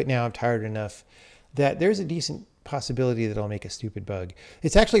if I do it now, I'm tired enough that there's a decent possibility that I'll make a stupid bug.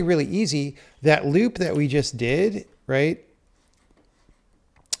 It's actually really easy. That loop that we just did, right?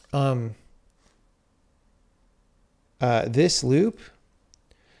 This loop,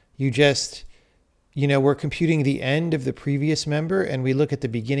 we're computing the end of the previous member and we look at the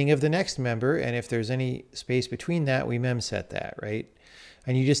beginning of the next member. And if there's any space between that, we memset that, right?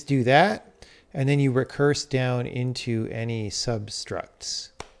 And you just do that. And then you recurse down into any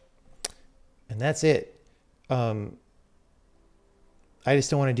substructs. And that's it. I just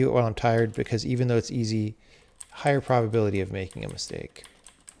don't want to do it while I'm tired because even though it's easy, higher probability of making a mistake.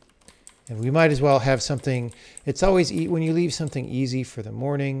 And we might as well have something. It's always, when you leave something easy for the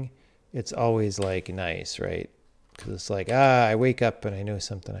morning, it's always like nice, right? Because it's like, I wake up and I know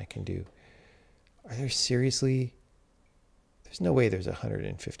something I can do. Are there seriously? There's no way there's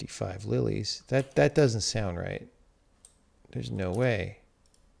 155 lilies. That doesn't sound right. There's no way.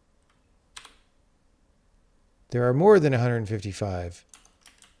 There are more than 155.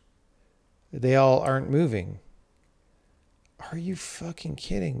 They all aren't moving. Are you fucking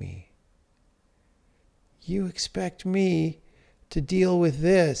kidding me? You expect me to deal with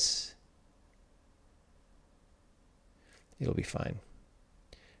this? It'll be fine.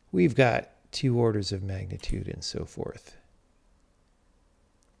 We've got 2 orders of magnitude and so forth.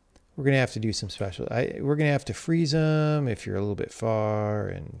 We're going to have to do some special. We're going to have to freeze them if you're a little bit far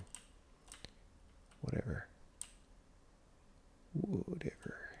and whatever.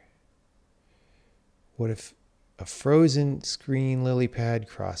 What if a frozen screen lily pad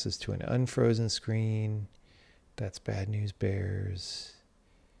crosses to an unfrozen screen? That's bad news bears.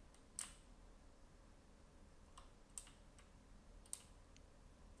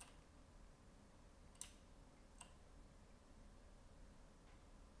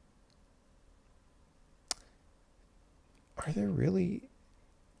 Are there really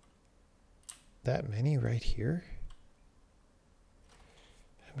that many right here?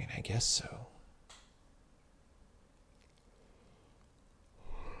 I mean, I guess so.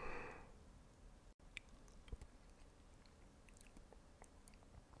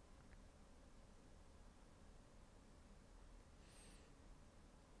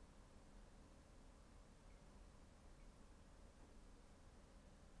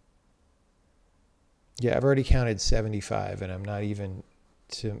 Yeah, I've already counted 75 and I'm not even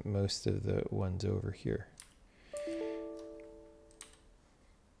to most of the ones over here.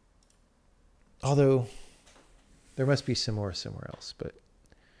 Although there must be some more somewhere else, but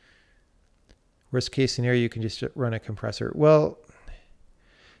worst case scenario, you can just run a compressor. Well,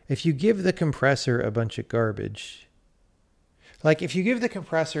 if you give the compressor a bunch of garbage, like if you give the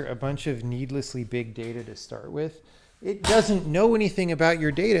compressor a bunch of needlessly big data to start with, it doesn't know anything about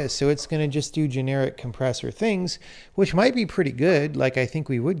your data, so it's going to just do generic compressor things, which might be pretty good. Like I think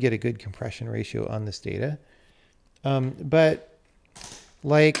we would get a good compression ratio on this data. But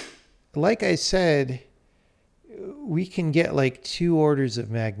like I said, we can get like 2 orders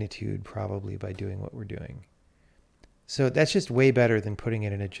of magnitude probably by doing what we're doing. So that's just way better than putting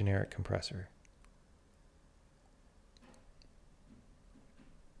it in a generic compressor.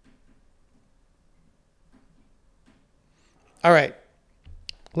 All right,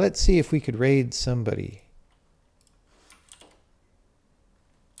 let's see if we could raid somebody.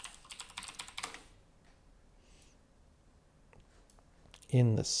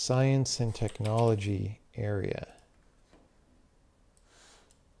 In the science and technology area.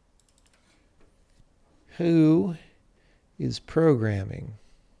 Who is programming?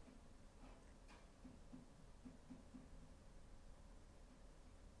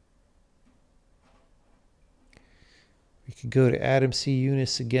 We could go to Adam C.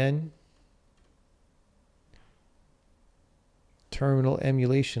 Eunice again. Terminal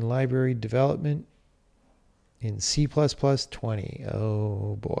emulation library development in C++ 20.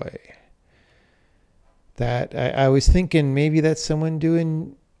 Oh boy. That I was thinking maybe that's someone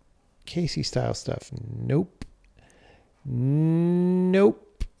doing Casey style stuff. Nope.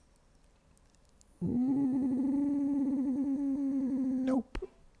 Nope. Nope.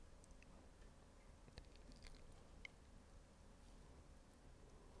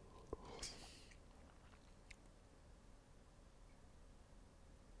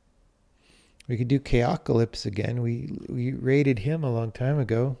 We could do Chaocalypse again. We rated him a long time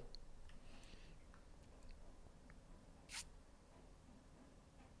ago.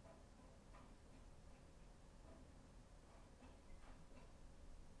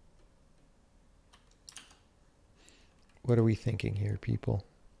 What are we thinking here, people?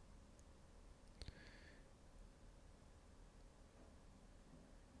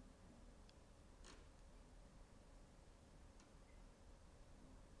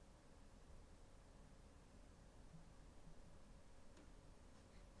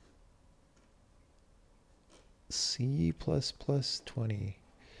 C++ 20.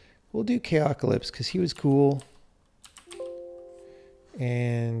 We'll do Chaocalypse because he was cool.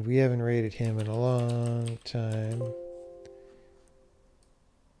 And we haven't rated him in a long time.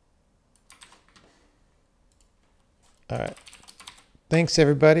 All right. Thanks,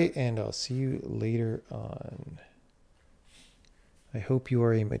 everybody, and I'll see you later on. I hope you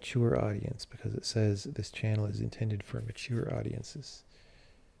are a mature audience because it says this channel is intended for mature audiences.